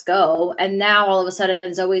 let's go. And now all of a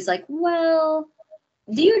sudden Zoe's like, well,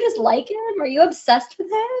 do you just like him? Are you obsessed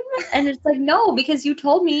with him? And it's like, no, because you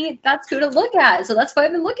told me that's who to look at. So that's what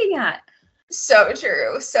I've been looking at. So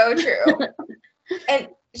true. So true. And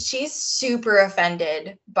she's super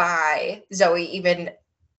offended by Zoe even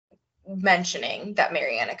mentioning that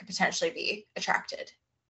Mariana could potentially be attracted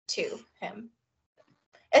to him.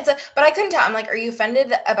 But I couldn't tell. I'm like, are you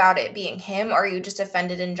offended about it being him, or are you just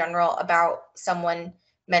offended in general about someone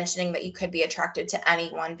mentioning that you could be attracted to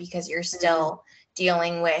anyone because you're still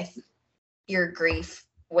dealing with your grief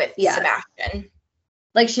with Sebastian?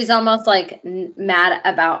 Like, she's almost like mad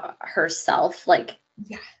about herself. Like,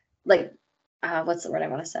 what's the word I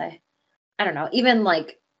want to say? I don't know. Even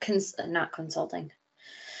like, not consulting.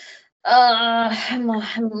 I'm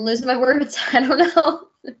losing my words. I don't know.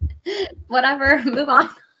 Whatever, move on.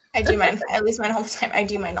 I do mine. I lose mine all the time. I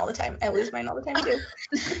do mine all the time. I lose mine all the time too.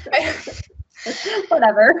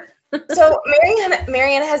 Whatever. So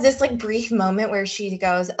Mariana has this like brief moment where she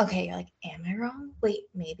goes, okay, like, am I wrong? Wait,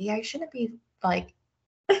 maybe I shouldn't be like,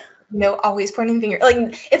 always pointing the finger.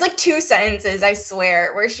 Like, it's like 2 sentences, I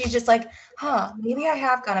swear, where she's just like, maybe I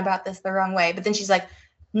have gone about this the wrong way. But then she's like,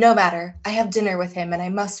 no matter, I have dinner with him and I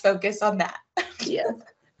must focus on that. Yeah.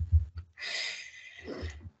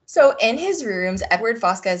 So in his rooms, Edward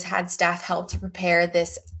Fosca has had staff help to prepare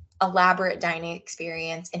this elaborate dining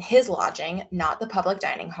experience in his lodging, not the public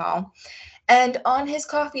dining hall. And on his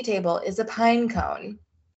coffee table is a pine cone.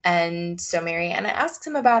 And so Mariana asks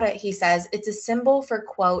him about it. He says it's a symbol for,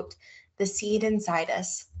 quote, the seed inside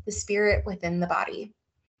us, the spirit within the body,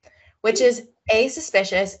 which is A,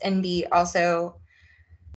 suspicious, and B, also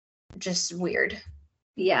just weird.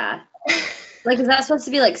 Yeah. Like, is that supposed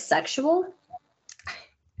to be like sexual?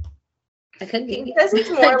 It could be. Because it's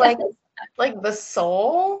more like the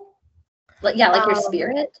soul. Like, yeah, like your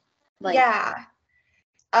spirit. Like, yeah.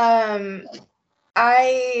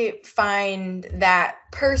 I find that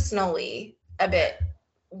personally a bit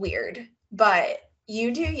weird, but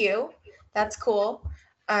you do you. That's cool.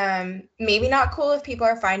 Maybe not cool if people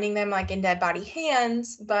are finding them like in dead body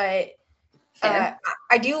hands, but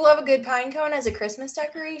I do love a good pine cone as a Christmas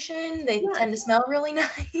decoration. They tend to smell really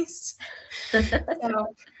nice. So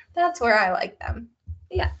that's where I like them.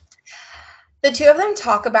 Yeah. The two of them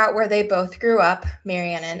talk about where they both grew up,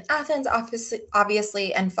 Mariana in Athens,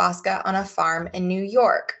 obviously, and Fosca on a farm in New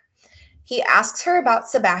York. He asks her about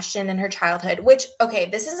Sebastian and her childhood, which, okay,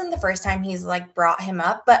 this isn't the first time he's like brought him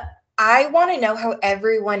up, but I want to know how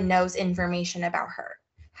everyone knows information about her.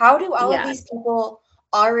 How do all of these people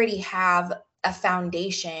already have a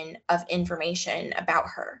foundation of information about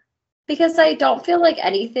her? Because I don't feel like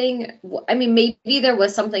anything, I mean, maybe there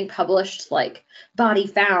was something published like body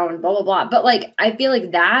found, blah, blah, blah. But like, I feel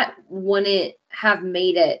like that wouldn't have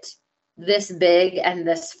made it this big and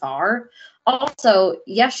this far. Also,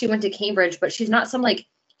 yes, she went to Cambridge, but she's not some like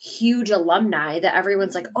huge alumni that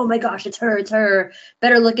everyone's like, oh my gosh, it's her.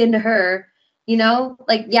 Better look into her. You know,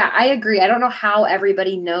 like, yeah, I agree. I don't know how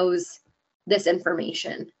everybody knows this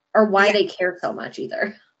information or why they care so much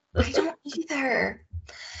either. I don't either.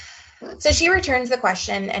 So she returns the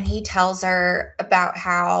question and he tells her about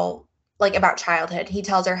about childhood. He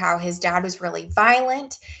tells her how his dad was really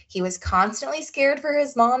violent. He was constantly scared for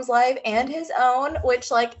his mom's life and his own, which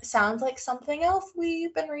like sounds like something else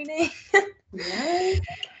we've been reading.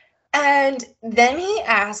 And then he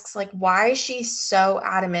asks like why she's so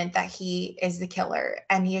adamant that he is the killer,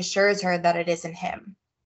 and he assures her that it isn't him.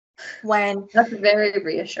 That's very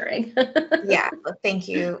reassuring. Yeah, thank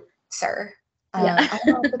you, sir. Yeah. I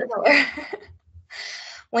love the killer.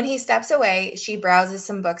 When he steps away, she browses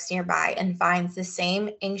some books nearby and finds the same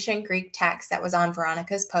ancient Greek text that was on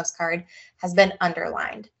Veronica's postcard has been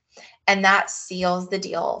underlined. And that seals the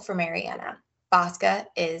deal for Mariana. Bosca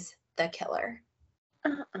is the killer.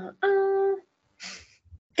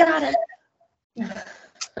 Got it.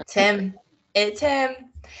 It's him. It's him.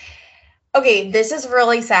 Okay, this is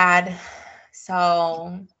really sad.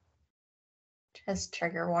 So, just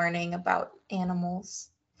trigger warning about animals.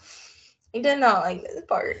 I did not like this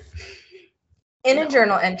part. In a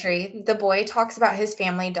journal entry, the boy talks about his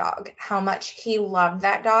family dog, how much he loved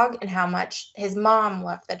that dog, and how much his mom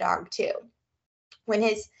loved the dog too.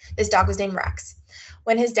 This dog was named Rex.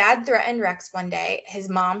 When his dad threatened Rex one day, his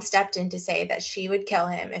mom stepped in to say that she would kill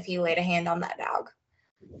him if he laid a hand on that dog.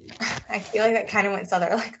 I feel like that kind of went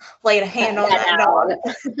southern, like laid a hand on that dog.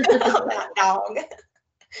 On that dog.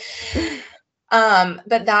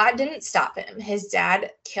 But that didn't stop him. His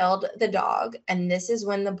dad killed the dog, and this is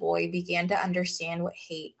when the boy began to understand what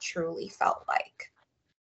hate truly felt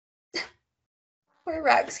like. Poor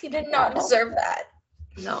Rex, he did not deserve that.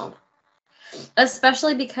 No.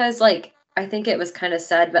 Especially because, like, I think it was kind of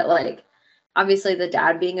said, but like, obviously the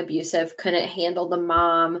dad being abusive couldn't handle the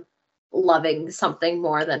mom loving something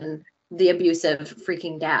more than the abusive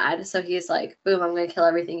freaking dad. So he's like, boom, I'm going to kill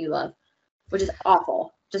everything you love, which is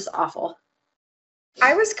awful. Just awful.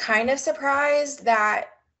 I was kind of surprised that,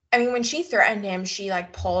 I mean, when she threatened him, she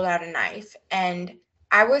like pulled out a knife, and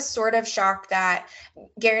I was sort of shocked that,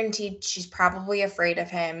 guaranteed she's probably afraid of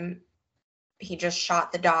him. He just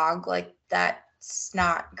shot the dog. Like, that's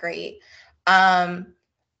not great.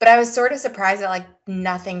 But I was sort of surprised that like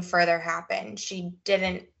nothing further happened. She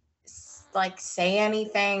didn't like say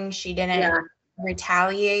anything. She didn't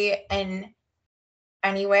retaliate in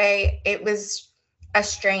any way. It was a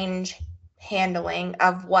strange handling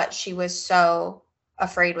of what she was so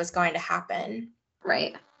afraid was going to happen.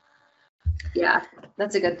 Right. Yeah,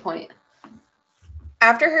 that's a good point.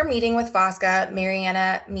 After her meeting with Bosca,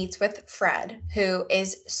 Mariana meets with Fred, who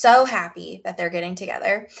is so happy that they're getting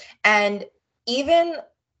together, and even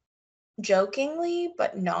jokingly,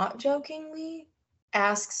 but not jokingly,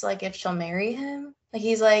 asks like if she'll marry him. Like,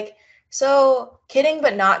 he's like, so kidding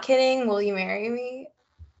but not kidding, will you marry me?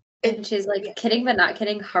 And she's like, kidding but not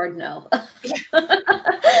kidding, hard no.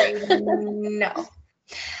 No.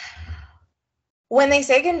 When they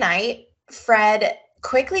say goodnight, Fred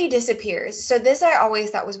quickly disappears. So this I always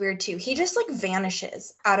thought was weird too. He just like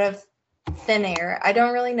vanishes out of thin air. I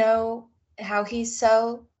don't really know how he's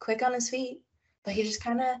so quick on his feet, but he just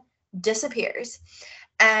kind of disappears.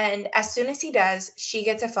 And as soon as he does, she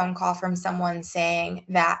gets a phone call from someone saying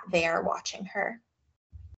that they are watching her.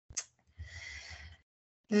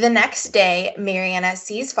 The next day, Mariana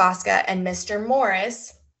sees Fosca and Mr.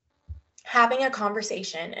 Morris having a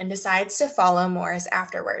conversation and decides to follow Morris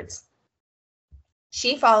afterwards.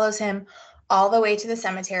 She follows him all the way to the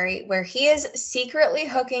cemetery where he is secretly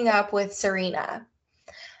hooking up with Serena.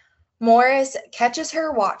 Morris catches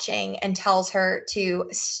her watching and tells her to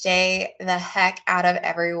stay the heck out of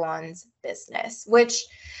everyone's business, which,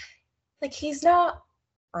 like, he's not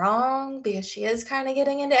wrong because she is kind of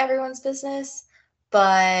getting into everyone's business,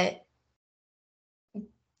 but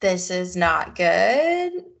this is not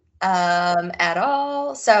good at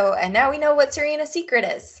all. So, and now we know what Serena's secret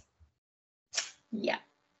is. Yeah.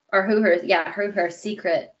 Or who her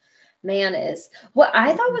secret man is. What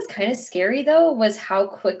I thought was kind of scary though was how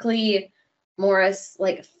quickly Morris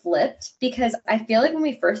like flipped, because I feel like when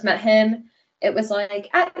we first met him, it was like,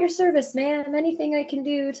 at your service, ma'am, anything I can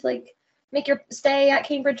do to like make your stay at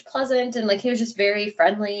Cambridge pleasant, and like he was just very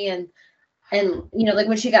friendly, and you know, like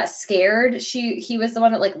when she got scared, he was the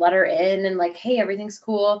one that like let her in and like, hey, everything's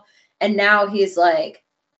cool. And now he's like,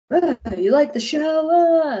 oh, you like the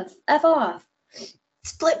show? F off.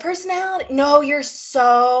 Split personality. No, you're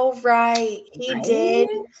so right. He did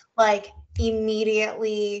like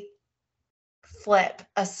immediately flip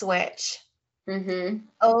a switch. Mm-hmm.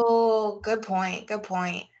 Oh, good point. Good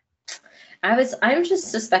point. I'm just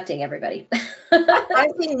suspecting everybody.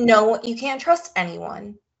 Honestly, no, you can't trust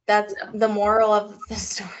anyone. That's the moral of the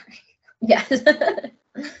story. Yes.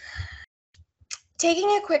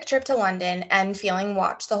 Taking a quick trip to London and feeling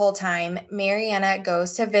watched the whole time, Mariana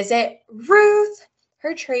goes to visit Ruth,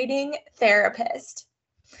 her trading therapist.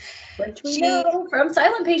 Which we know from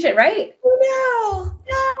Silent Patient, right? No.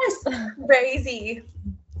 Yes. Crazy.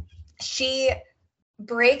 She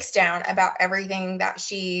breaks down about everything that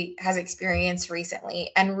she has experienced recently.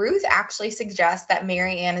 And Ruth actually suggests that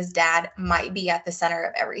Mariana's dad might be at the center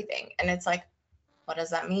of everything. And it's like, What does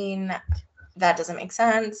that mean? That doesn't make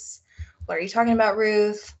sense. What are you talking about,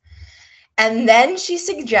 Ruth? And then she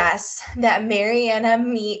suggests that Mariana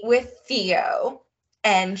meet with Theo,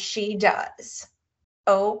 and she does.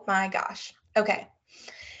 Oh my gosh. Okay.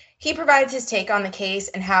 He provides his take on the case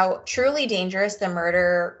and how truly dangerous the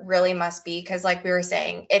murder really must be, because like we were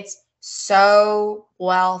saying, it's so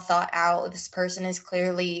well thought out. This person is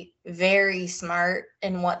clearly very smart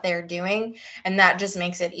in what they're doing, and that just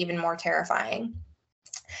makes it even more terrifying.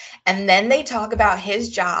 And then they talk about his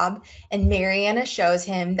job, and Mariana shows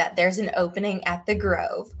him that there's an opening at the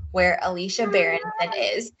Grove where Alicia Barrington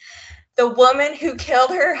is, the woman who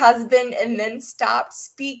killed her husband and then stopped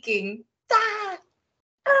speaking. Ah!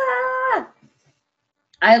 Ah!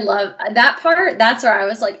 I love that part. That's where I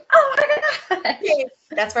was like, oh my God.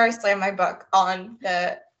 That's where I slammed my book on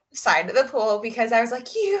the side of the pool, because I was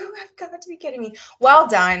like, you have got to be kidding me. Well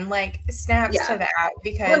done. Like, snaps to that,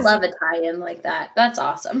 because I love a tie-in like that. That's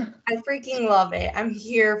awesome. I freaking love it. I'm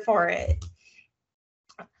here for it.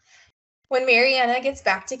 When Mariana gets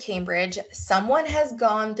back to Cambridge, someone has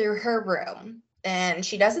gone through her room, and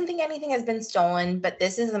she doesn't think anything has been stolen, but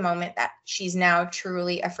this is the moment that she's now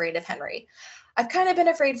truly afraid of Henry. I've kind of been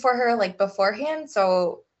afraid for her like beforehand,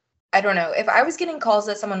 so I don't know. If I was getting calls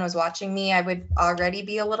that someone was watching me, I would already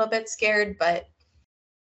be a little bit scared, but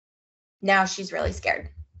now she's really scared.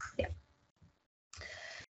 Yeah.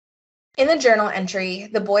 In the journal entry,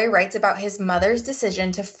 the boy writes about his mother's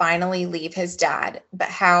decision to finally leave his dad, but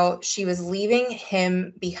how she was leaving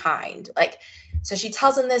him behind. Like, so she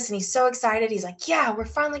tells him this, and he's so excited. He's like, yeah, we're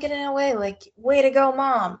finally getting away. Like, way to go,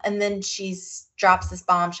 Mom. And then she drops this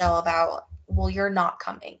bombshell about, well, you're not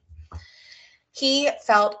coming. He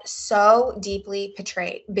felt so deeply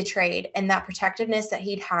betrayed, and that protectiveness that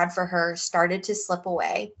he'd had for her started to slip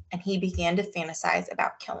away, and he began to fantasize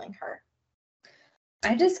about killing her.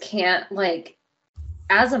 I just can't, like,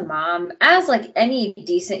 as a mom, as like any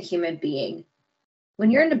decent human being, when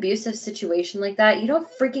you're in an abusive situation like that, you don't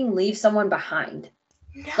freaking leave someone behind.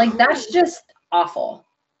 No. Like, that's just awful.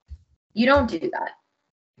 You don't do that.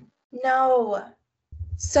 No.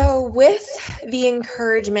 So with the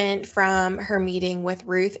encouragement from her meeting with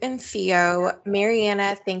Ruth and Theo,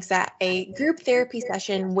 Mariana thinks that a group therapy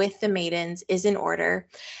session with the Maidens is in order.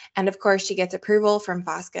 And of course, she gets approval from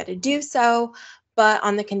Fosca to do so, but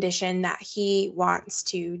on the condition that he wants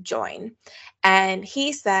to join. And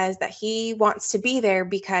he says that he wants to be there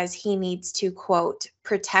because he needs to, quote,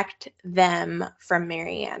 protect them from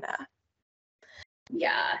Mariana.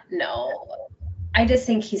 Yeah, no. I just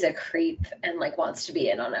think he's a creep and like wants to be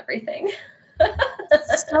in on everything.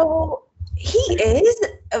 So he is.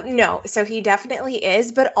 No, so he definitely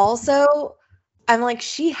is. But also, I'm like,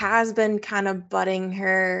 she has been kind of butting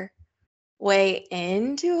her way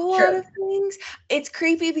into a lot of things. It's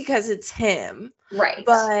creepy because it's him. Right.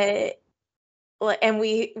 But and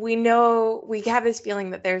we know, we have this feeling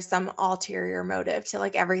that there's some ulterior motive to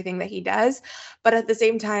like everything that he does, but at the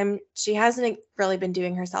same time, she hasn't really been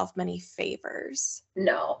doing herself many favors.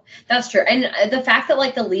 No, that's true. And the fact that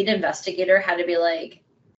like the lead investigator had to be like,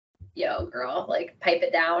 yo, girl, like pipe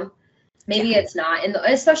it down. Maybe it's not. And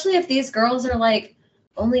especially if these girls are like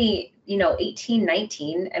only, 18,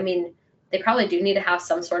 19. I mean, they probably do need to have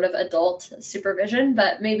some sort of adult supervision,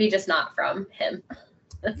 but maybe just not from him.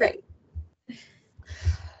 Right.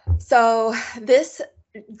 So this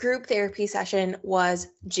group therapy session was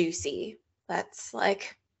juicy. That's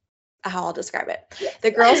like how I'll describe it. Yes.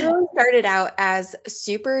 The girls really started out as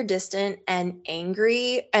super distant and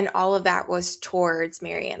angry, and all of that was towards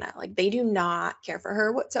Mariana. Like, they do not care for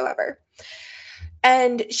her whatsoever.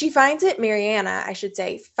 And Mariana, I should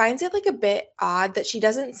say, finds it like a bit odd that she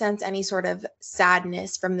doesn't sense any sort of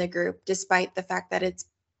sadness from the group, despite the fact that it's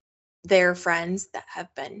their friends that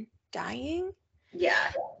have been dying.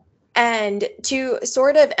 Yeah. And to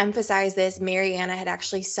sort of emphasize this, Mariana had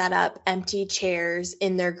actually set up empty chairs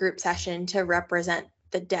in their group session to represent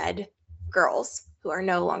the dead girls who are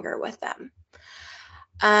no longer with them.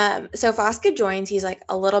 So Fosca joins. He's like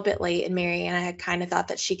a little bit late, and Mariana had kind of thought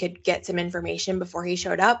that she could get some information before he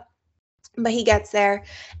showed up. But he gets there,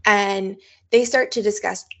 and they start to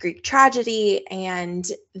discuss Greek tragedy and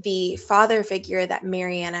the father figure that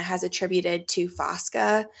Mariana has attributed to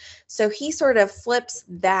Fosca. So he sort of flips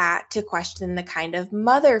that to question the kind of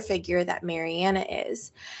mother figure that Mariana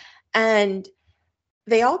is. And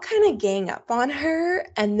they all kind of gang up on her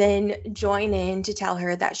and then join in to tell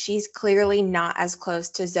her that she's clearly not as close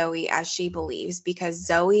to Zoe as she believes, because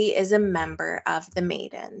Zoe is a member of the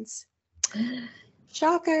Maidens.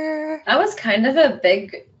 Shocker. That was kind of a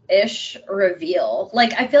big-ish reveal.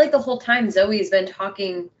 Like, I feel like the whole time Zoe's been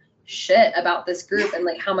talking shit about this group and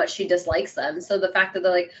like how much she dislikes them. So the fact that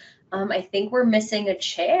they're like, I think we're missing a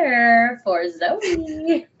chair for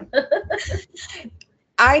Zoe.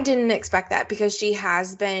 I didn't expect that because she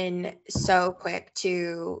has been so quick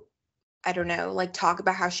to, I don't know, like talk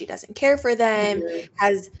about how she doesn't care for them,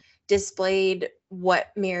 has displayed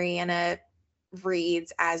what Mariana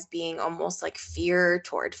reads as being almost like fear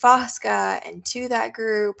toward Fosca and to that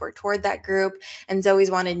group or toward that group. And Zoe's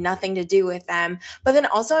wanted nothing to do with them. But then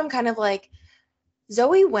also I'm kind of like,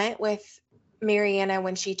 Zoe went with Mariana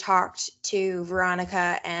when she talked to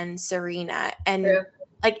Veronica and Serena. And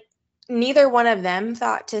like neither one of them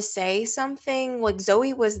thought to say something. Like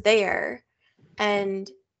Zoe was there. And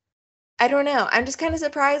I don't know. I'm just kind of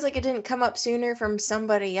surprised like it didn't come up sooner from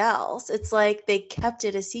somebody else. It's like they kept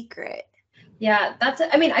it a secret. Yeah,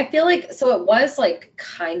 I mean, I feel like, so it was like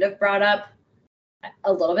kind of brought up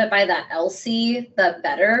a little bit by that Elsie, the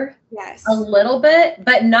better. Yes. A little bit,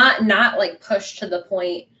 but not like pushed to the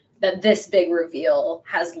point that this big reveal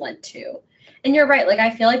has led to. And you're right. Like,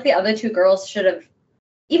 I feel like the other two girls should have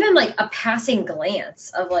even like a passing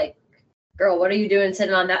glance of like, girl, what are you doing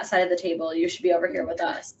sitting on that side of the table? You should be over here with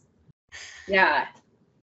us. Yeah.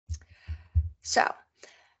 So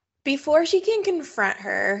before she can confront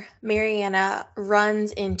her, Mariana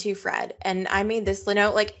runs into Fred. And I made this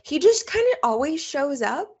note, like, he just kind of always shows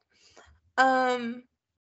up.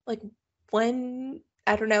 Like when,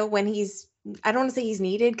 I don't know, when I don't want to say he's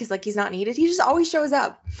needed because like he's not needed. He just always shows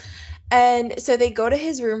up. And so they go to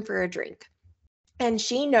his room for a drink. And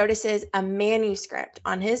she notices a manuscript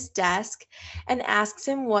on his desk and asks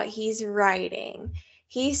him what he's writing.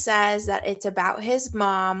 He says that it's about his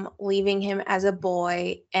mom leaving him as a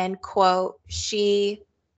boy and, quote, she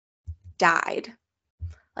died.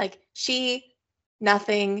 Like,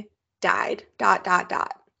 nothing died, ...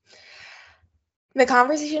 The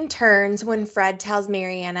conversation turns when Fred tells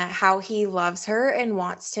Mariana how he loves her and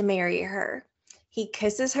wants to marry her. He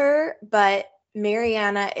kisses her, but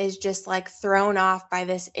Mariana is just like thrown off by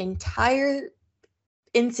this entire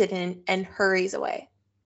incident and hurries away.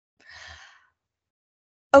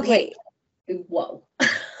 Okay. Wait. Whoa.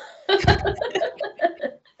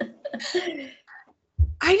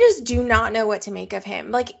 I just do not know what to make of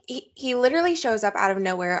him. Like he literally shows up out of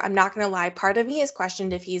nowhere. I'm not going to lie. Part of me has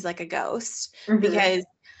questioned if he's like a ghost because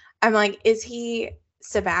I'm like, is he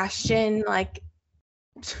Sebastian like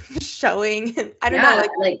showing, I don't know,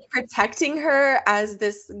 like protecting her as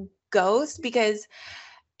this ghost? Because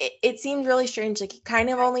it seemed really strange. Like he kind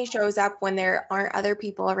of only shows up when there aren't other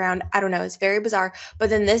people around. I don't know. It's very bizarre.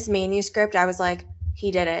 But then this manuscript, I was like,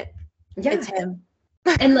 he did it. Yeah. It's him.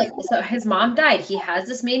 And like, so his mom died. He has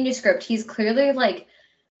this manuscript. He's clearly like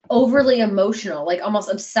overly emotional, like almost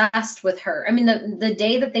obsessed with her. I mean, the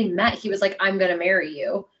day that they met, he was like, I'm going to marry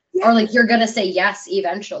you. Yeah. Or like, you're going to say yes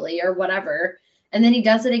eventually or whatever. And then he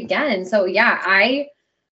does it again. So yeah, I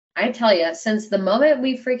tell you, since the moment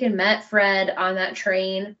we freaking met Fred on that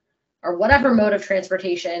train or whatever mode of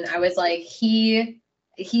transportation, I was like, he's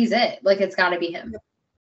it. Like, it's got to be him.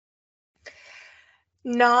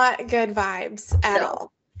 Not good vibes at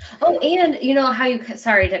all. Oh, and you know how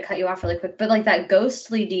sorry to cut you off really quick, but like that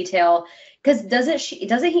ghostly detail, because doesn't he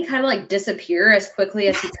kind of like disappear as quickly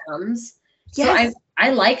as he comes? Yes. So I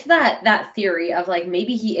liked that theory of like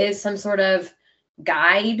maybe he is some sort of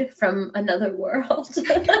guide from another world.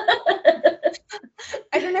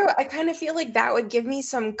 I don't know. I kind of feel like that would give me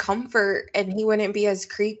some comfort and he wouldn't be as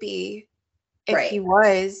creepy if he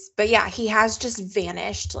was. But yeah, he has just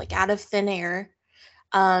vanished like out of thin air.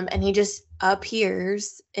 And he just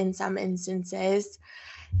appears in some instances.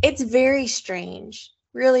 It's very strange.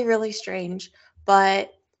 Really, really strange.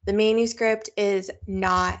 But the manuscript is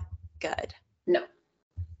not good. No.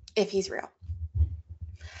 If he's real.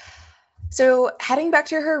 So heading back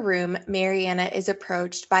to her room, Mariana is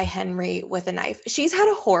approached by Henry with a knife. She's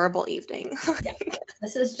had a horrible evening. Yeah,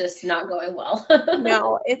 this is just not going well.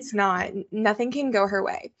 No, it's not. Nothing can go her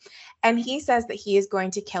way. And he says that he is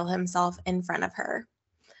going to kill himself in front of her.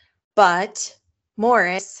 But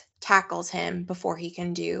Morris tackles him before he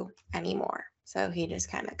can do any more. So he just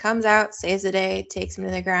kind of comes out, saves the day, takes him to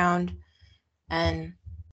the ground, and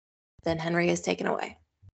then Henry is taken away.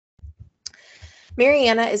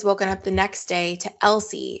 Mariana is woken up the next day to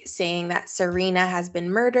Elsie saying that Serena has been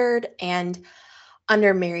murdered, and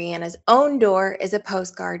under Mariana's own door is a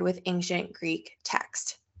postcard with ancient Greek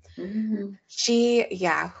text. Mm-hmm.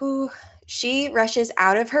 She rushes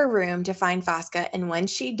out of her room to find Fosca, and when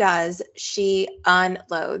she does, she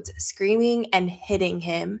unloads, screaming and hitting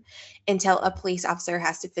him until a police officer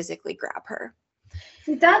has to physically grab her.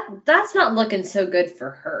 See, that's not looking so good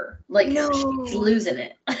for her. Like, no. She's losing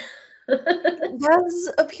it. It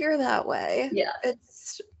does appear that way. Yeah.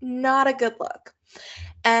 It's not a good look.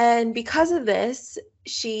 And because of this,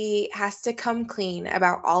 she has to come clean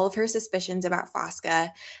about all of her suspicions about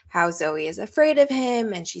Fosca, how Zoe is afraid of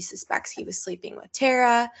him and she suspects he was sleeping with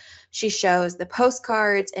Tara. She shows the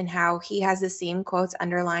postcards and how he has the same quotes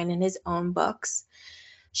underlined in his own books.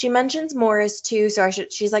 She mentions Morris too, so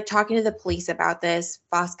she's like talking to the police about this.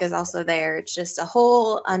 Fosca's also there. It's just a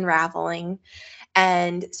whole unraveling.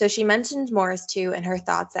 And so she mentions Morris too and her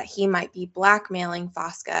thoughts that he might be blackmailing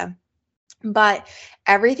Fosca. But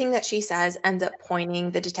everything that she says ends up pointing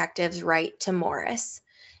the detectives right to Morris.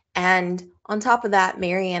 And on top of that,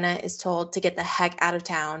 Mariana is told to get the heck out of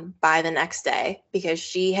town by the next day because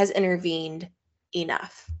she has intervened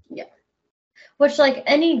enough. Yeah. Which, like,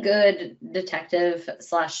 any good detective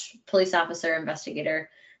 / police officer investigator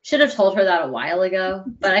should have told her that a while ago.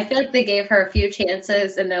 But I feel like they gave her a few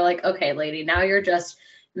chances and they're like, okay, lady, now you're just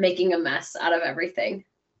making a mess out of everything.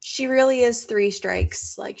 She really is 3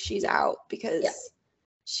 strikes, like she's out because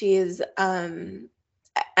she is and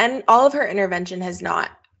all of her intervention has not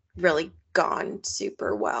really gone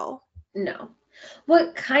super well. No.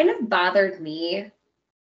 What kind of bothered me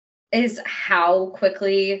is how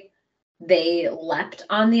quickly they leapt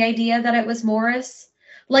on the idea that it was Morris.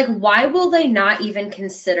 Like, why will they not even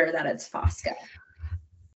consider that it's Fosca?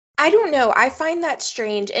 I don't know. I find that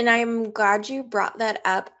strange, and I'm glad you brought that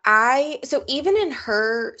up. So even in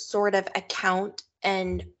her sort of account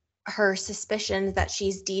and her suspicions that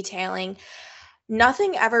she's detailing,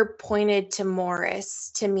 nothing ever pointed to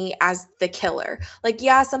Morris to me as the killer. Like,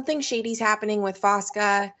 yeah, something shady's happening with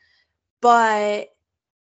Fosca, but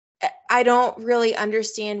I don't really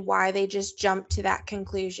understand why they just jumped to that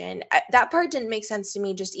conclusion. That part didn't make sense to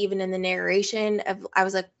me, just even in the narration. I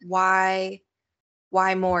was like, why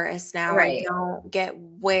Morris now? Right. I don't get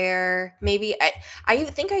where. Maybe I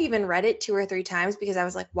think I even read it 2 or 3 times because I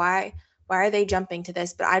was like, why are they jumping to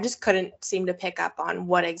this? But I just couldn't seem to pick up on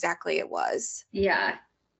what exactly it was. Yeah.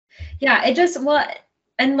 Yeah, it just, well,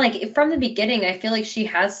 and like from the beginning, I feel like she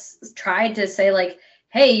has tried to say like,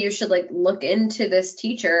 hey, you should like look into this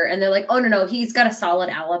teacher. And they're like, oh, no, he's got a solid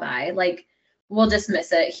alibi. Like, we'll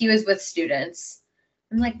dismiss it. He was with students.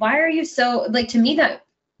 I'm like, why are you so, like, to me, that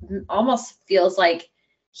almost feels like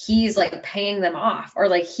he's like paying them off, or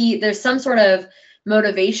like there's some sort of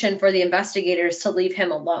motivation for the investigators to leave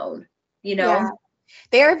him alone, you know? Yeah.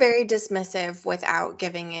 They are very dismissive without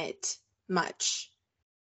giving it much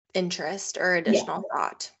interest or additional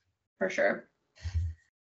thought. For sure.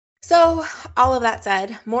 So, all of that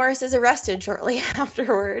said, Morris is arrested shortly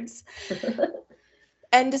afterwards.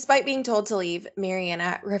 And despite being told to leave,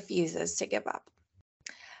 Mariana refuses to give up.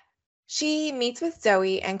 She meets with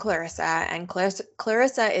Zoe and Clarissa, and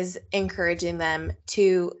Clarissa is encouraging them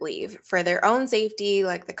to leave for their own safety.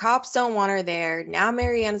 Like, the cops don't want her there. Now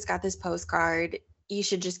Mariana's got this postcard. You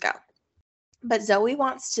should just go. But Zoe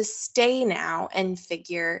wants to stay now and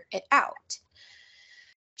figure it out.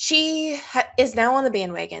 She is now on the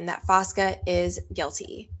bandwagon that Fosca is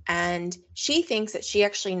guilty, and she thinks that she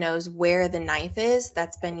actually knows where the knife is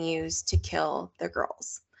that's been used to kill the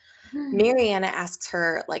girls. Mariana asks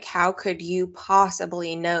her, like, how could you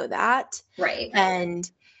possibly know that? Right. And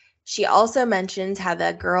she also mentions how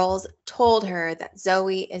the girls told her that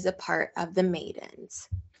Zoe is a part of the Maidens.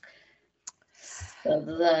 So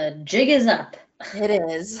the jig is up. It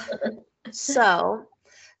is. So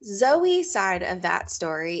Zoe's side of that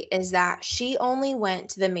story is that she only went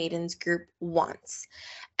to the Maidens group once.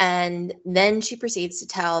 And then she proceeds to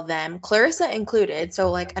tell them, Clarissa included, so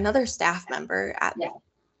like another staff member at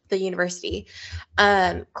the university,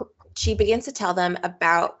 she begins to tell them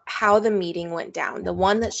about how the meeting went down, the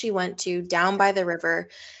one that she went to down by the river,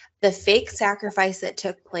 the fake sacrifice that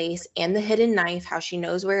took place, and the hidden knife, how she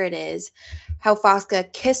knows where it is, how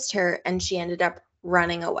Fosca kissed her and she ended up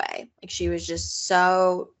running away. Like, she was just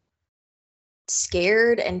so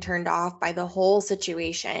scared and turned off by the whole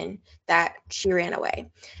situation that she ran away.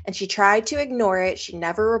 And she tried to ignore it. She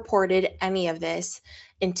never reported any of this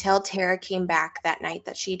until Tara came back that night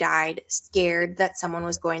that she died, scared that someone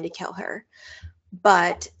was going to kill her.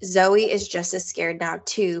 But Zoe is just as scared now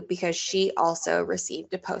too, because she also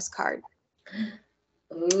received a postcard.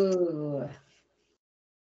 Ooh.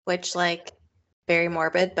 Which, like, very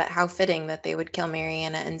morbid, but how fitting that they would kill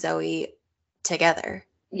Mariana and Zoe together.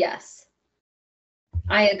 Yes.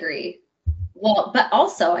 I agree. Well, but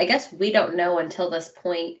also, I guess we don't know until this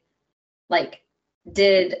point, like,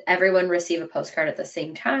 did everyone receive a postcard at the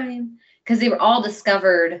same time? Because they were all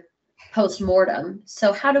discovered post-mortem.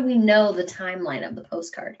 So how do we know the timeline of the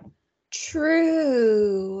postcard?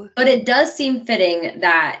 True. But it does seem fitting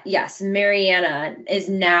that, yes, Mariana is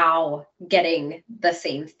now getting the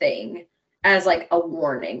same thing as like a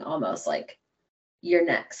warning, almost like you're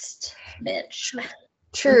next, bitch.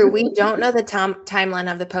 True. We don't know the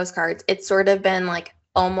timeline of the postcards. It's sort of been like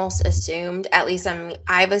almost assumed, at least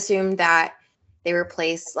I've assumed that they were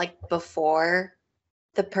placed like before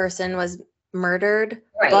the person was murdered,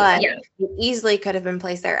 Right. but Yeah. it easily could have been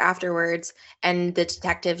placed there afterwards, and the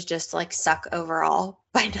detectives just like suck overall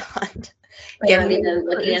by not even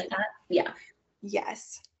looking at that. Yeah.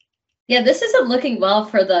 Yes. Yeah, this isn't looking well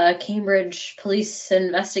for the Cambridge police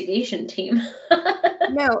investigation team.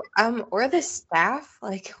 No, or the staff,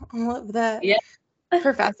 like all of the Yeah.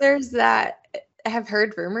 professors that have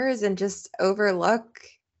heard rumors and just overlook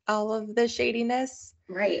all of the shadiness.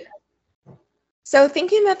 Right. So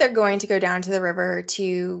thinking that they're going to go down to the river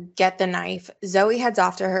to get the knife, Zoe heads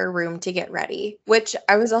off to her room to get ready, which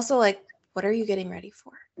I was also like, what are you getting ready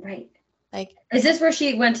for? Right. Like, is this where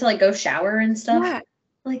she went to like go shower and stuff? Yeah.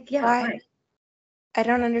 Like, yeah, why? I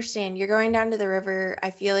don't understand. You're going down to the river.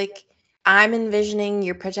 I feel like I'm envisioning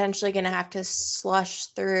you're potentially going to have to slush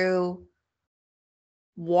through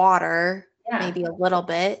water, maybe a little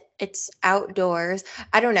bit. It's outdoors.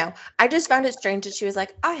 I don't know. I just found it strange that she was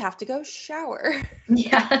like, I have to go shower.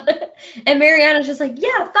 Yeah. And Mariana's just like,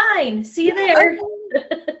 yeah, fine. See you there.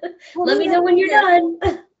 Let me know when you're done.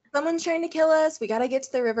 Someone's trying to kill us. We got to get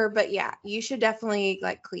to the river. But yeah, you should definitely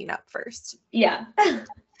like clean up first. Yeah.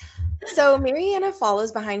 So Mariana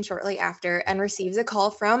follows behind shortly after and receives a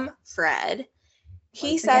call from Fred.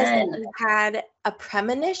 He says that he had a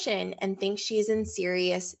premonition and thinks she's in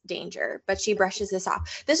serious danger, but she brushes this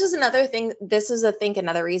off. This was another thing. This was, I think,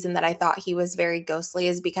 another reason that I thought he was very ghostly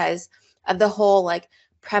is because of the whole like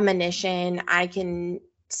premonition. I can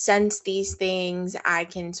sense these things. I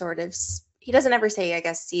can sort of, he doesn't ever say, I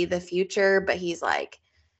guess, see the future, but he's like,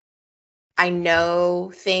 I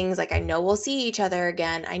know things, like I know we'll see each other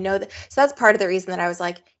again. I know that. So that's part of the reason that I was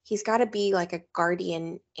like, he's got to be like a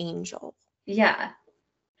guardian angel. Yeah.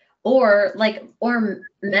 Or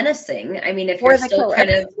menacing. I mean, if you're still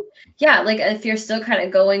kind of, like if you're still kind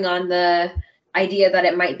of going on the idea that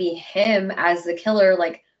it might be him as the killer,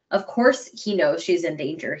 like, of course he knows she's in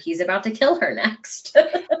danger. He's about to kill her next.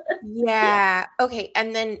 Yeah. Okay.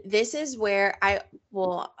 And then this is where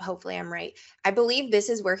hopefully I'm right. I believe this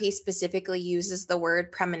is where he specifically uses the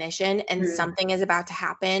word premonition and something is about to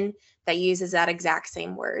happen that uses that exact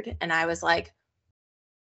same word. And I was like,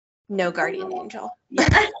 no guardian angel.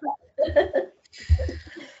 Yeah.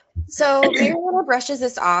 So Mariana brushes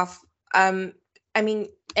this off. I mean,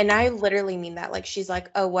 and I literally mean that. Like, she's like,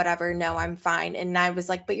 oh, whatever. No, I'm fine. And I was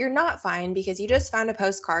like, but you're not fine because you just found a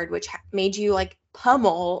postcard which made you like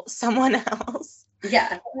pummel someone else.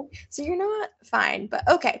 Yeah. So you're not fine, but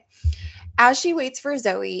okay. As she waits for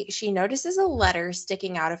Zoe, she notices a letter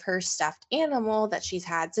sticking out of her stuffed animal that she's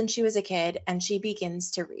had since she was a kid, and she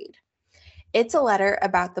begins to read. It's a letter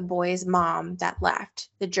about the boy's mom that left.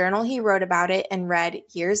 The journal he wrote about it and read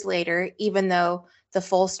years later, even though the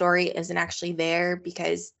full story isn't actually there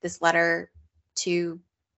because this letter to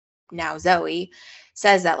now Zoe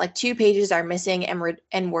says that like 2 pages are missing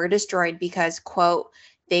and were destroyed because, quote,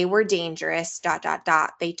 they were dangerous, ...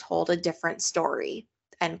 They told a different story,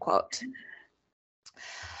 end quote.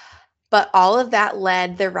 But all of that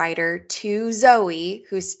led the writer to Zoe,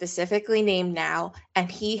 who's specifically named now,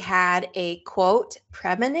 and he had a, quote,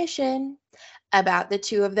 premonition about the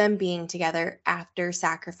two of them being together after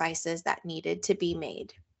sacrifices that needed to be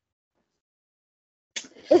made.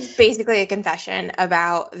 It's basically a confession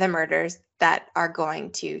about the murders that are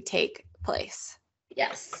going to take place.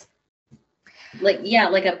 Yes. Like, yeah,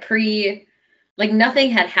 like like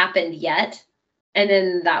nothing had happened yet. And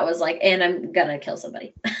then that was like, and I'm gonna kill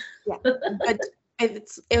somebody. Yeah. But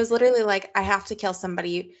it was literally like, I have to kill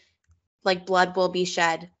somebody, like blood will be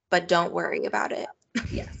shed, but don't worry about it.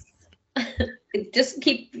 Yes. Just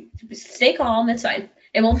stay calm, it's fine.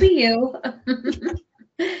 It won't be you.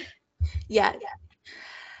 Yeah.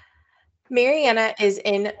 Mariana is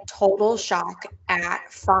in total shock at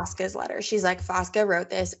Fosca's letter. She's like, Fosca wrote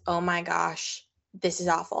this. Oh my gosh, this is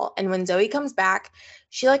awful. And when Zoe comes back,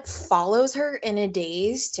 she like follows her in a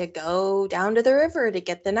daze to go down to the river to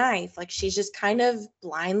get the knife. Like she's just kind of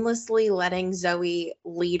blindlessly letting Zoe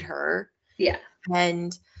lead her. Yeah.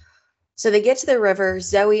 And so they get to the river.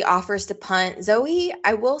 Zoe offers to punt. Zoe,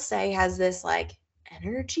 I will say, has this like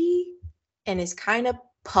energy and is kind of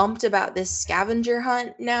pumped about this scavenger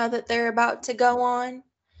hunt now that they're about to go on.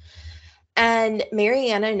 And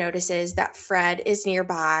Mariana notices that Fred is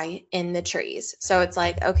nearby in the trees. So it's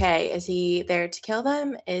like, okay, is he there to kill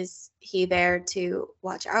them? Is he there to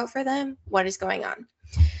watch out for them? What is going on?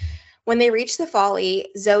 When they reach the folly,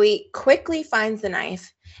 Zoe quickly finds the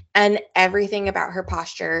knife, and everything about her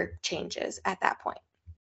posture changes at that point.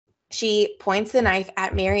 She points the knife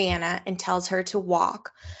at Mariana and tells her to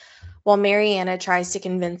walk, while Mariana tries to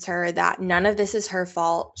convince her that none of this is her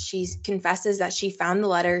fault. She confesses that she found the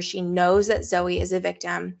letter. She knows that Zoe is a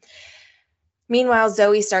victim. Meanwhile,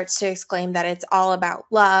 Zoe starts to exclaim that it's all about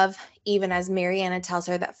love, even as Mariana tells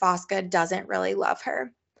her that Fosca doesn't really love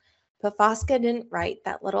her. But Fosca didn't write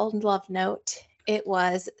that little love note. It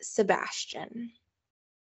was Sebastian.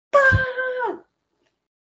 Ah!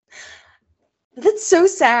 That's so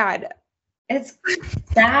sad. It's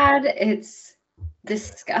sad. It's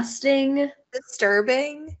disgusting.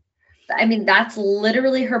 Disturbing. I mean, that's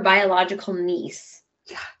literally her biological niece.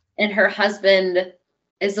 Yeah. And her husband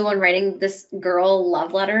is the one writing this girl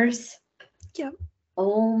love letters. Yep.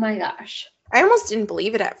 Oh my gosh. I almost didn't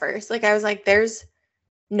believe it at first. Like, I was like, there's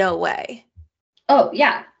no way. Oh,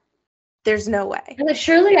 yeah. There's no way. I'm like,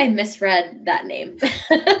 surely I misread that name.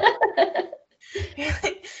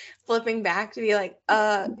 Flipping back to be like,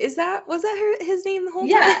 was that his name the whole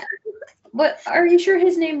time? Yeah. What, are you sure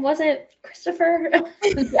his name wasn't Christopher?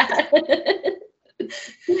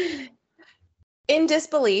 In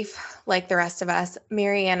disbelief, like the rest of us,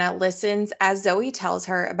 Mariana listens as Zoe tells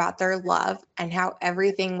her about their love and how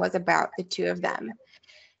everything was about the two of them.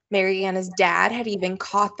 Mariana's dad had even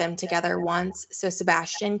caught them together once, so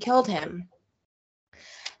Sebastian killed him.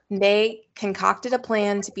 They concocted a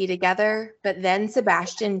plan to be together, but then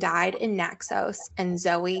Sebastian died in Naxos, and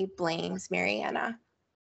Zoe blames Mariana.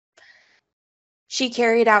 She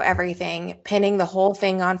carried out everything, pinning the whole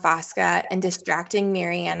thing on Fosca and distracting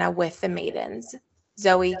Mariana with the Maidens.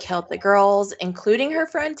 Zoe killed the girls, including her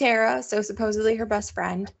friend Tara, so supposedly her best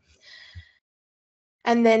friend.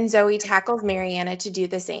 And then Zoe tackles Mariana to do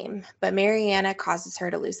the same, but Mariana causes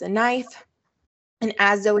her to lose the knife. And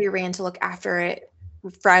as Zoe ran to look after it,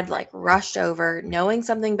 Fred rushed over, knowing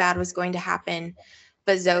something bad was going to happen,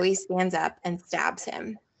 but Zoe stands up and stabs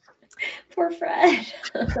him. Poor Fred.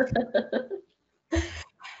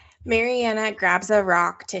 Mariana grabs a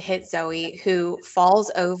rock to hit Zoe, who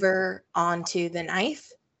falls over onto the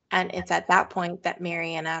knife, and it's at that point that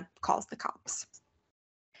Mariana calls the cops.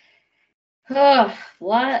 Oh,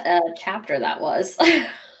 what a chapter that was.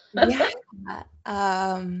 Yeah.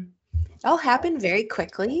 It all happened very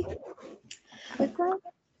quickly.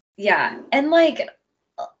 Yeah, and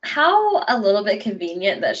how a little bit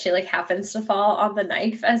convenient that she happens to fall on the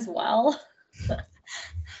knife as well.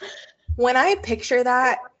 When I picture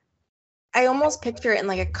that, I almost picture it in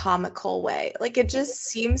a comical way. It just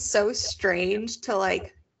seems so strange to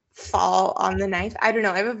fall on the knife. I don't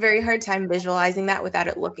know. I have a very hard time visualizing that without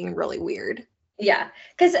it looking really weird. Yeah,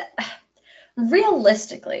 because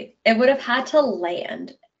realistically, it would have had to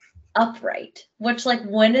land upright, which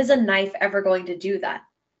when is a knife ever going to do that?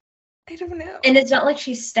 I don't know. And it's not like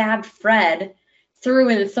she stabbed Fred through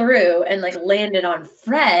and through and landed on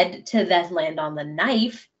Fred to then land on the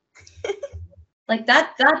knife.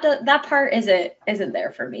 that part isn't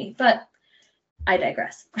there for me, but I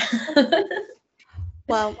digress.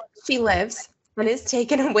 Well, she lives and is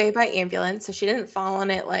taken away by ambulance, so she didn't fall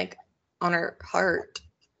on it on her heart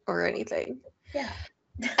or anything. Yeah.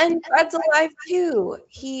 And Fred's alive too.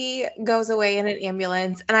 He goes away in an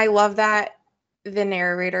ambulance, and I love that the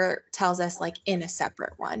narrator tells us in a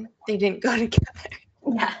separate one. They didn't go together.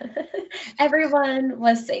 Yeah. Everyone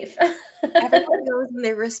was safe. Everyone goes in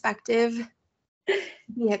their respective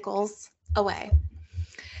vehicles away.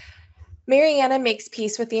 Mariana makes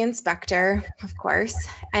peace with the inspector, of course,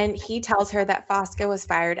 and he tells her that Fosca was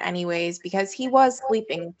fired anyways because he was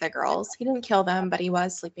sleeping with the girls. He didn't kill them, but he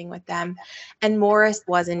was sleeping with them, and Morris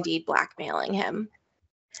was indeed blackmailing him.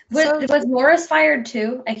 Was Morris fired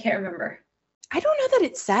too? I can't remember. I don't know that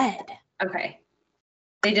it said. Okay.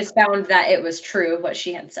 They just found that it was true what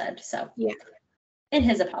she had said, so. Yeah. In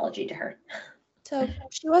his apology to her. So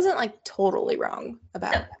she wasn't totally wrong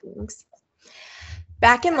about things.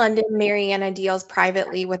 Back in London, Mariana deals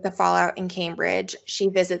privately with the fallout in Cambridge. She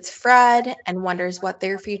visits Fred and wonders what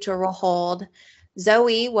their future will hold.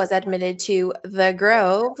 Zoe was admitted to the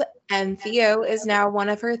Grove, and Theo is now one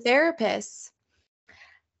of her therapists.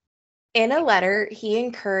 In a letter, he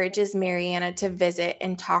encourages Mariana to visit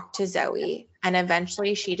and talk to Zoe, and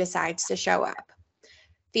eventually she decides to show up.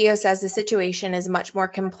 Theo says the situation is much more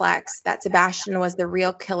complex, that Sebastian was the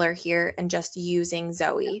real killer here and just using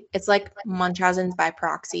Zoe. It's like Munchausen's by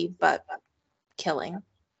proxy, but killing.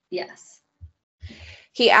 Yes.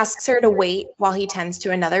 He asks her to wait while he tends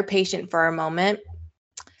to another patient for a moment,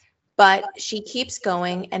 but she keeps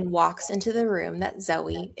going and walks into the room that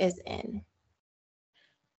Zoe is in.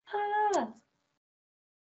 Ah.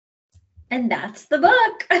 And that's the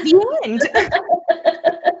book. The end.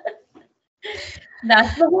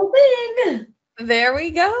 That's the whole thing. There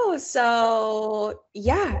we go. So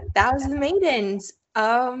yeah, that was the Maidens.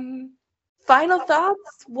 Final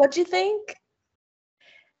thoughts? What'd you think?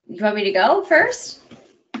 You want me to go first?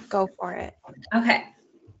 Go for it. Okay.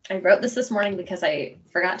 I wrote this morning because I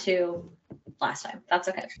forgot to last time. That's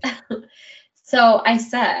okay. So I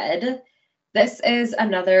said, this is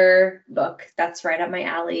another book that's right up my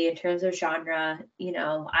alley in terms of genre. You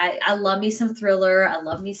know, I love me some thriller. I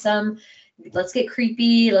love me some, let's get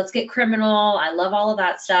creepy, let's get criminal. I love all of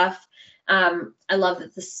that stuff. I love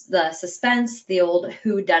the suspense, the old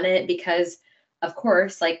who done it, because of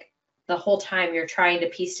course, like the whole time you're trying to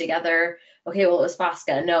piece together, okay, well, it was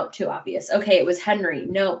Fosca. Nope, too obvious. Okay, it was Henry.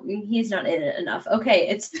 No, he's not in it enough. Okay,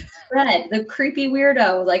 it's Fred, the creepy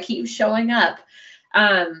weirdo, like he's showing up.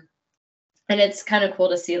 And it's kind of cool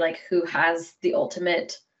to see like who has the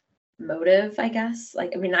ultimate motive, I guess.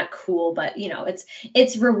 Like, I mean, not cool, but you know,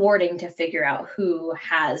 it's rewarding to figure out who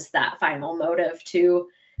has that final motive to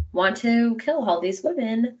want to kill all these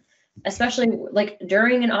women, especially like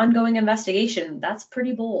during an ongoing investigation. That's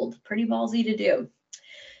pretty bold, pretty ballsy to do.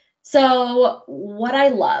 So what I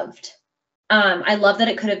loved, I love that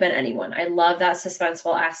it could have been anyone. I love that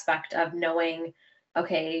suspenseful aspect of knowing,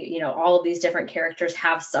 okay, you know, all of these different characters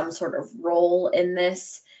have some sort of role in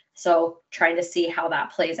this. So trying to see how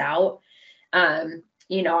that plays out.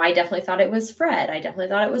 You know, I definitely thought it was Fred. I definitely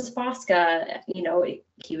thought it was Fosca. You know,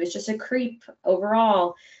 he was just a creep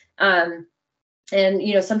overall. And,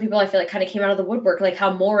 you know, some people I feel like kind of came out of the woodwork, like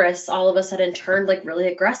how Morris all of a sudden turned like really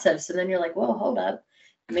aggressive. So then you're like, whoa, hold up.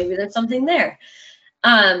 Maybe there's something there.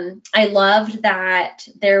 I loved that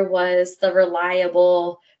there was the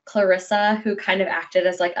reliable Clarissa who kind of acted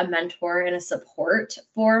as like a mentor and a support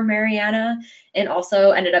for Mariana, and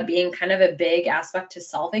also ended up being kind of a big aspect to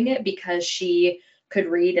solving it because she could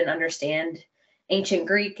read and understand ancient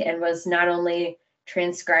Greek and was not only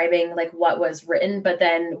transcribing like what was written, but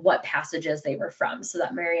then what passages they were from, so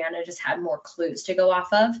that Mariana just had more clues to go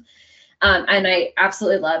off of. And I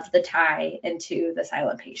absolutely loved the tie into the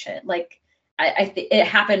silent patient. Like I think it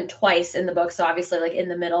happened twice in the book. So obviously like in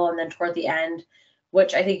the middle and then toward the end,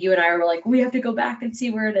 which I think you and I were like, we have to go back and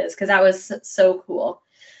see where it is, because that was so cool.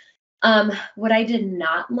 What I did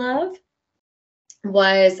not love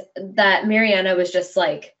was that Mariana was just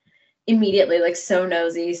like immediately like so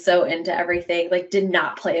nosy, so into everything, like did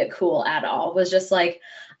not play it cool at all. Was just like,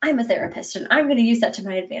 I'm a therapist and I'm going to use that to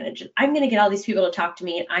my advantage. I'm going to get all these people to talk to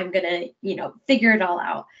me and I'm going to, you know, figure it all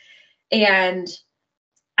out. And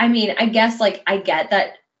I mean, I guess like I get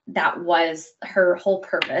that that was her whole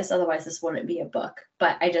purpose. Otherwise this wouldn't be a book.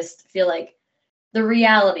 But I just feel like the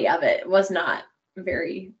reality of it was not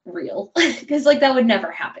very real, because like that would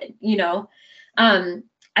never happen, you know?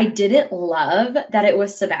 I didn't love that it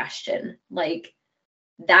was Sebastian. Like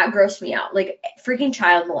that grossed me out. Like freaking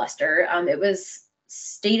child molester. It was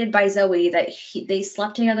stated by Zoe that they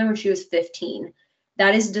slept together when she was 15.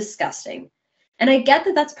 That is disgusting. And I get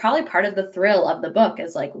that that's probably part of the thrill of the book,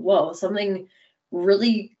 is like, whoa, something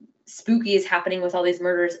really spooky is happening with all these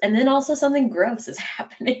murders. And then also something gross is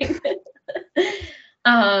happening.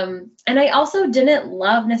 And I also didn't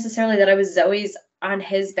love necessarily that I was Zoe's on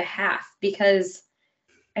his behalf, because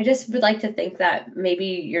I just would like to think that maybe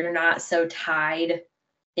you're not so tied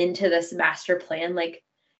into this master plan. Like,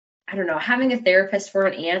 I don't know, having a therapist for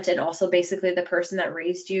an aunt and also basically the person that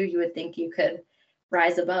raised you, you would think you could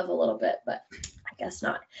rise above a little bit, but I guess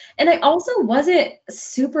not. And I also wasn't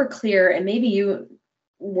super clear, and maybe you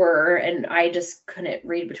were, and I just couldn't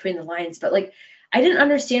read between the lines, but like, I didn't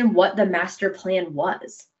understand what the master plan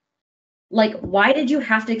was. Like, why did you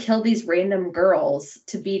have to kill these random girls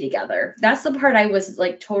to be together? That's the part I was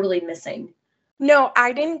like totally missing. No,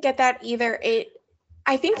 I didn't get that either.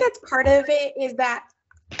 I think that's part of it, is that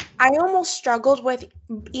I almost struggled with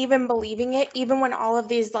even believing it, even when all of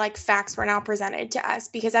these like facts were now presented to us,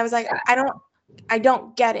 because I was like, I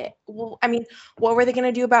don't get it. Well, I mean, what were they going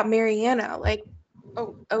to do about Mariana? Like,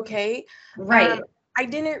 oh, okay. Right. I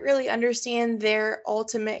didn't really understand their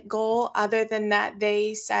ultimate goal, other than that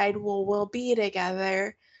they said, well, we'll be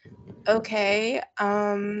together. Okay.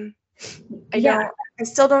 I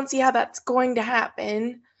still don't see how that's going to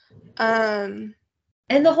happen. And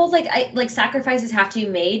the whole like sacrifices have to be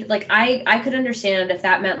made. Like I could understand if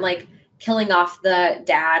that meant like killing off the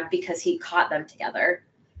dad because he caught them together.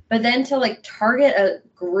 But then to like target a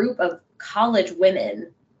group of college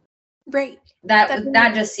women Right.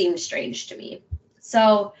 That just seems strange to me.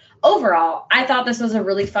 So overall, I thought this was a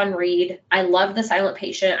really fun read. I love The Silent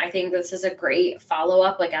Patient. I think this is a great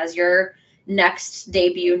follow-up, like as your next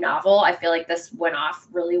debut novel. I feel like this went off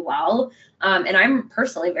really well. And I'm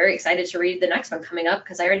personally very excited to read the next one coming up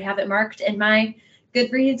because I already have it marked in my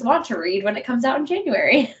Goodreads want to read when it comes out in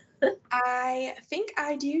January. I think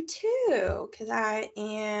I do too, because I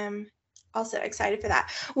am also excited for that.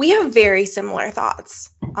 We have very similar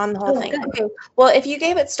thoughts on the whole thing. Good. Okay. Well, if you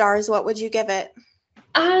gave it stars, what would you give it?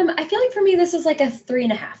 I feel like for me, this is like a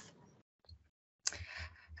 3.5.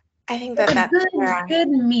 I think that's good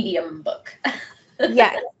medium book.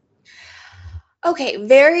 Yes. Okay,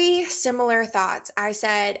 very similar thoughts. I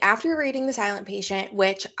said after reading The Silent Patient,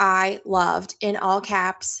 which I loved in all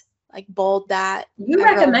caps, like bold that. You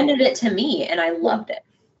recommended it to me and I loved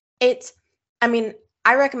it.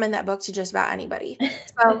 I recommend that book to just about anybody.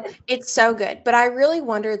 So it's so good. But I really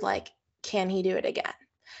wondered, like, can he do it again?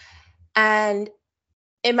 And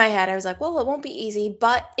in my head, I was like, well, it won't be easy.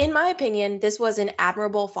 But in my opinion, this was an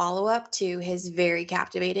admirable follow-up to his very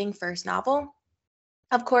captivating first novel.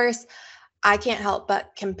 Of course, I can't help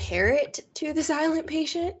but compare it to The Silent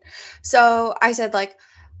Patient. So I said, like,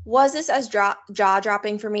 was this as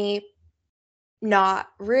jaw-dropping for me? Not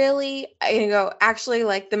really. I go, actually,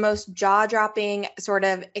 like, the most jaw-dropping, sort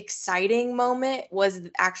of exciting moment was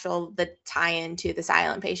the tie-in to The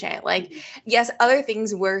Silent Patient. Like, yes, other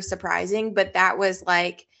things were surprising, but that was,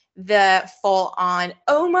 like, the full-on,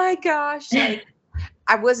 oh my gosh, like,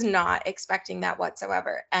 I was not expecting that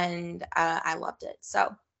whatsoever, and I loved it.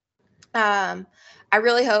 So I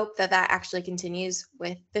really hope that actually continues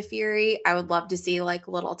with the Fury. I would love to see like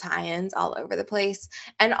little tie-ins all over the place.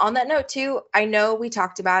 And on that note too, I know we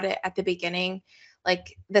talked about it at the beginning,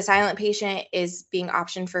 like The Silent Patient is being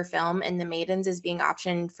optioned for film and The Maidens is being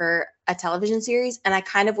optioned for a television series. And I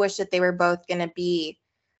kind of wish that they were both going to be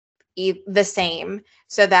the same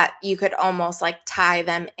so that you could almost like tie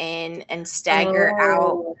them in and stagger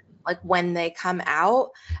out like when they come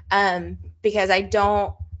out. Because I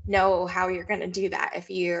don't know how you're going to do that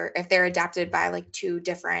if they're adapted by like two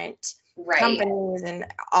different companies and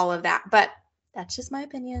all of that, but that's just my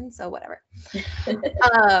opinion, so whatever.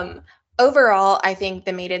 Overall, I think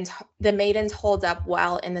the Maidens hold up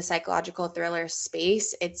well in the psychological thriller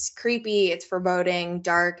space. It's creepy, it's foreboding,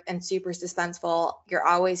 dark, and super suspenseful. You're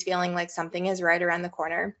always feeling like something is right around the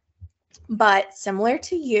corner. But similar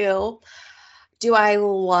to you, do I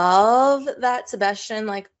love that Sebastian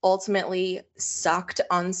like ultimately sucked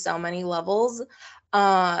on so many levels?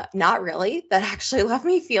 Not really. That actually left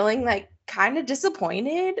me feeling like kind of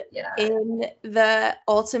disappointed in the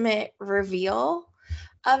ultimate reveal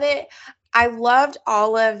of it. I loved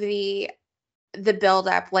all of the build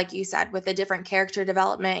up, like you said, with the different character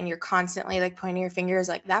development, and you're constantly like pointing your fingers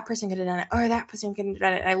like that person could have done it or that person could have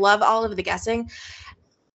done it. And I love all of the guessing.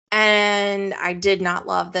 And I did not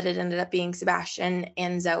love that it ended up being Sebastian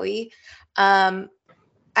and Zoe.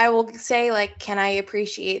 I will say, like, can I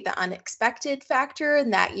appreciate the unexpected factor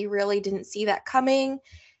and that you really didn't see that coming?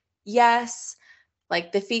 Yes.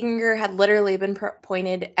 Like, the finger had literally been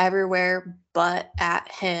pointed everywhere but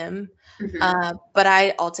at him. Mm-hmm. But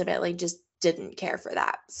I ultimately just didn't care for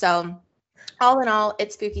that. So all in all,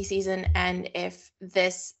 it's spooky season, and if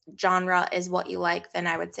this genre is what you like, then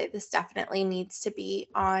I would say this definitely needs to be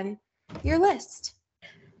on your list.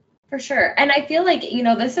 For sure. And I feel like,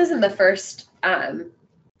 this isn't the first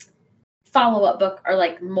follow-up book or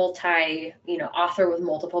like multi, author with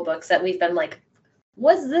multiple books that we've been like,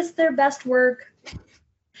 was this their best work?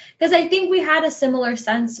 Because I think we had a similar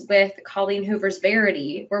sense with Colleen Hoover's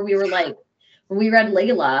Verity, where we were like, when we read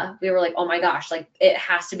Layla, we were like, oh my gosh, like it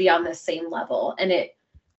has to be on the same level.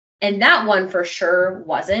 And that one for sure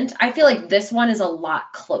wasn't. I feel like this one is a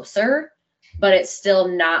lot closer, but it's still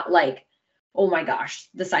not like, oh my gosh,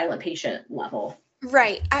 The Silent Patient level.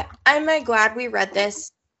 Right. I'm glad we read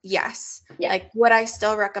this. Yes. Yeah. Like, would I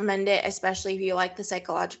still recommend it, especially if you like the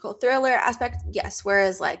psychological thriller aspect? Yes.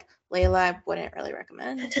 Whereas like Layla, I wouldn't really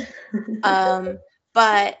recommend.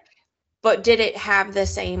 But did it have the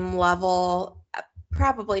same level?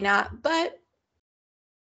 Probably not, but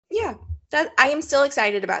yeah, that I am still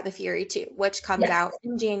excited about The Fury too, which comes out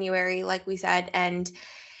in January, like we said. And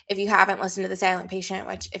if you haven't listened to The Silent Patient,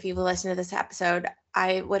 which if you've listened to this episode,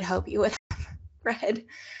 I would hope you would have read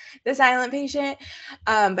The Silent Patient.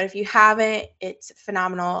 But if you haven't, it's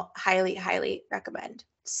phenomenal. Highly, highly recommend.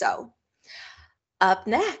 So up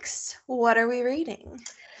next, what are we reading?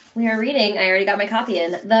 We are reading, I already got my copy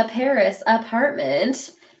in, The Paris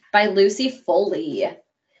Apartment by Lucy Foley.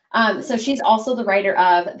 So she's also the writer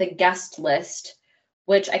of The Guest List,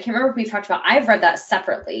 which I can't remember if we've talked about. I've read that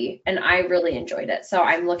separately and I really enjoyed it. So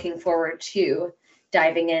I'm looking forward to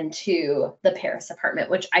diving into The Paris Apartment,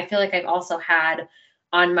 which I feel like I've also had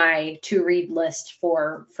on my to read list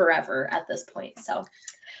for forever at this point. So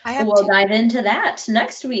we'll dive into that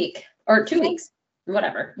next week or 2 weeks,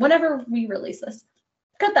 whenever we release this.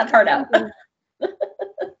 Cut that part out.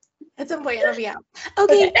 At some point it'll be out.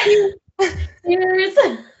 Okay. Cheers.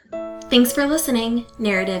 Thanks for listening.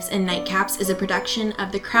 Narratives and Nightcaps is a production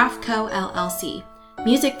of the Craft Co. LLC.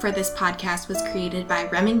 Music for this podcast was created by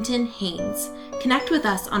Remington Haynes. Connect with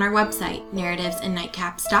us on our website,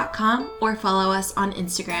 narrativesandnightcaps.com, or follow us on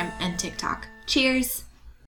Instagram and TikTok. Cheers!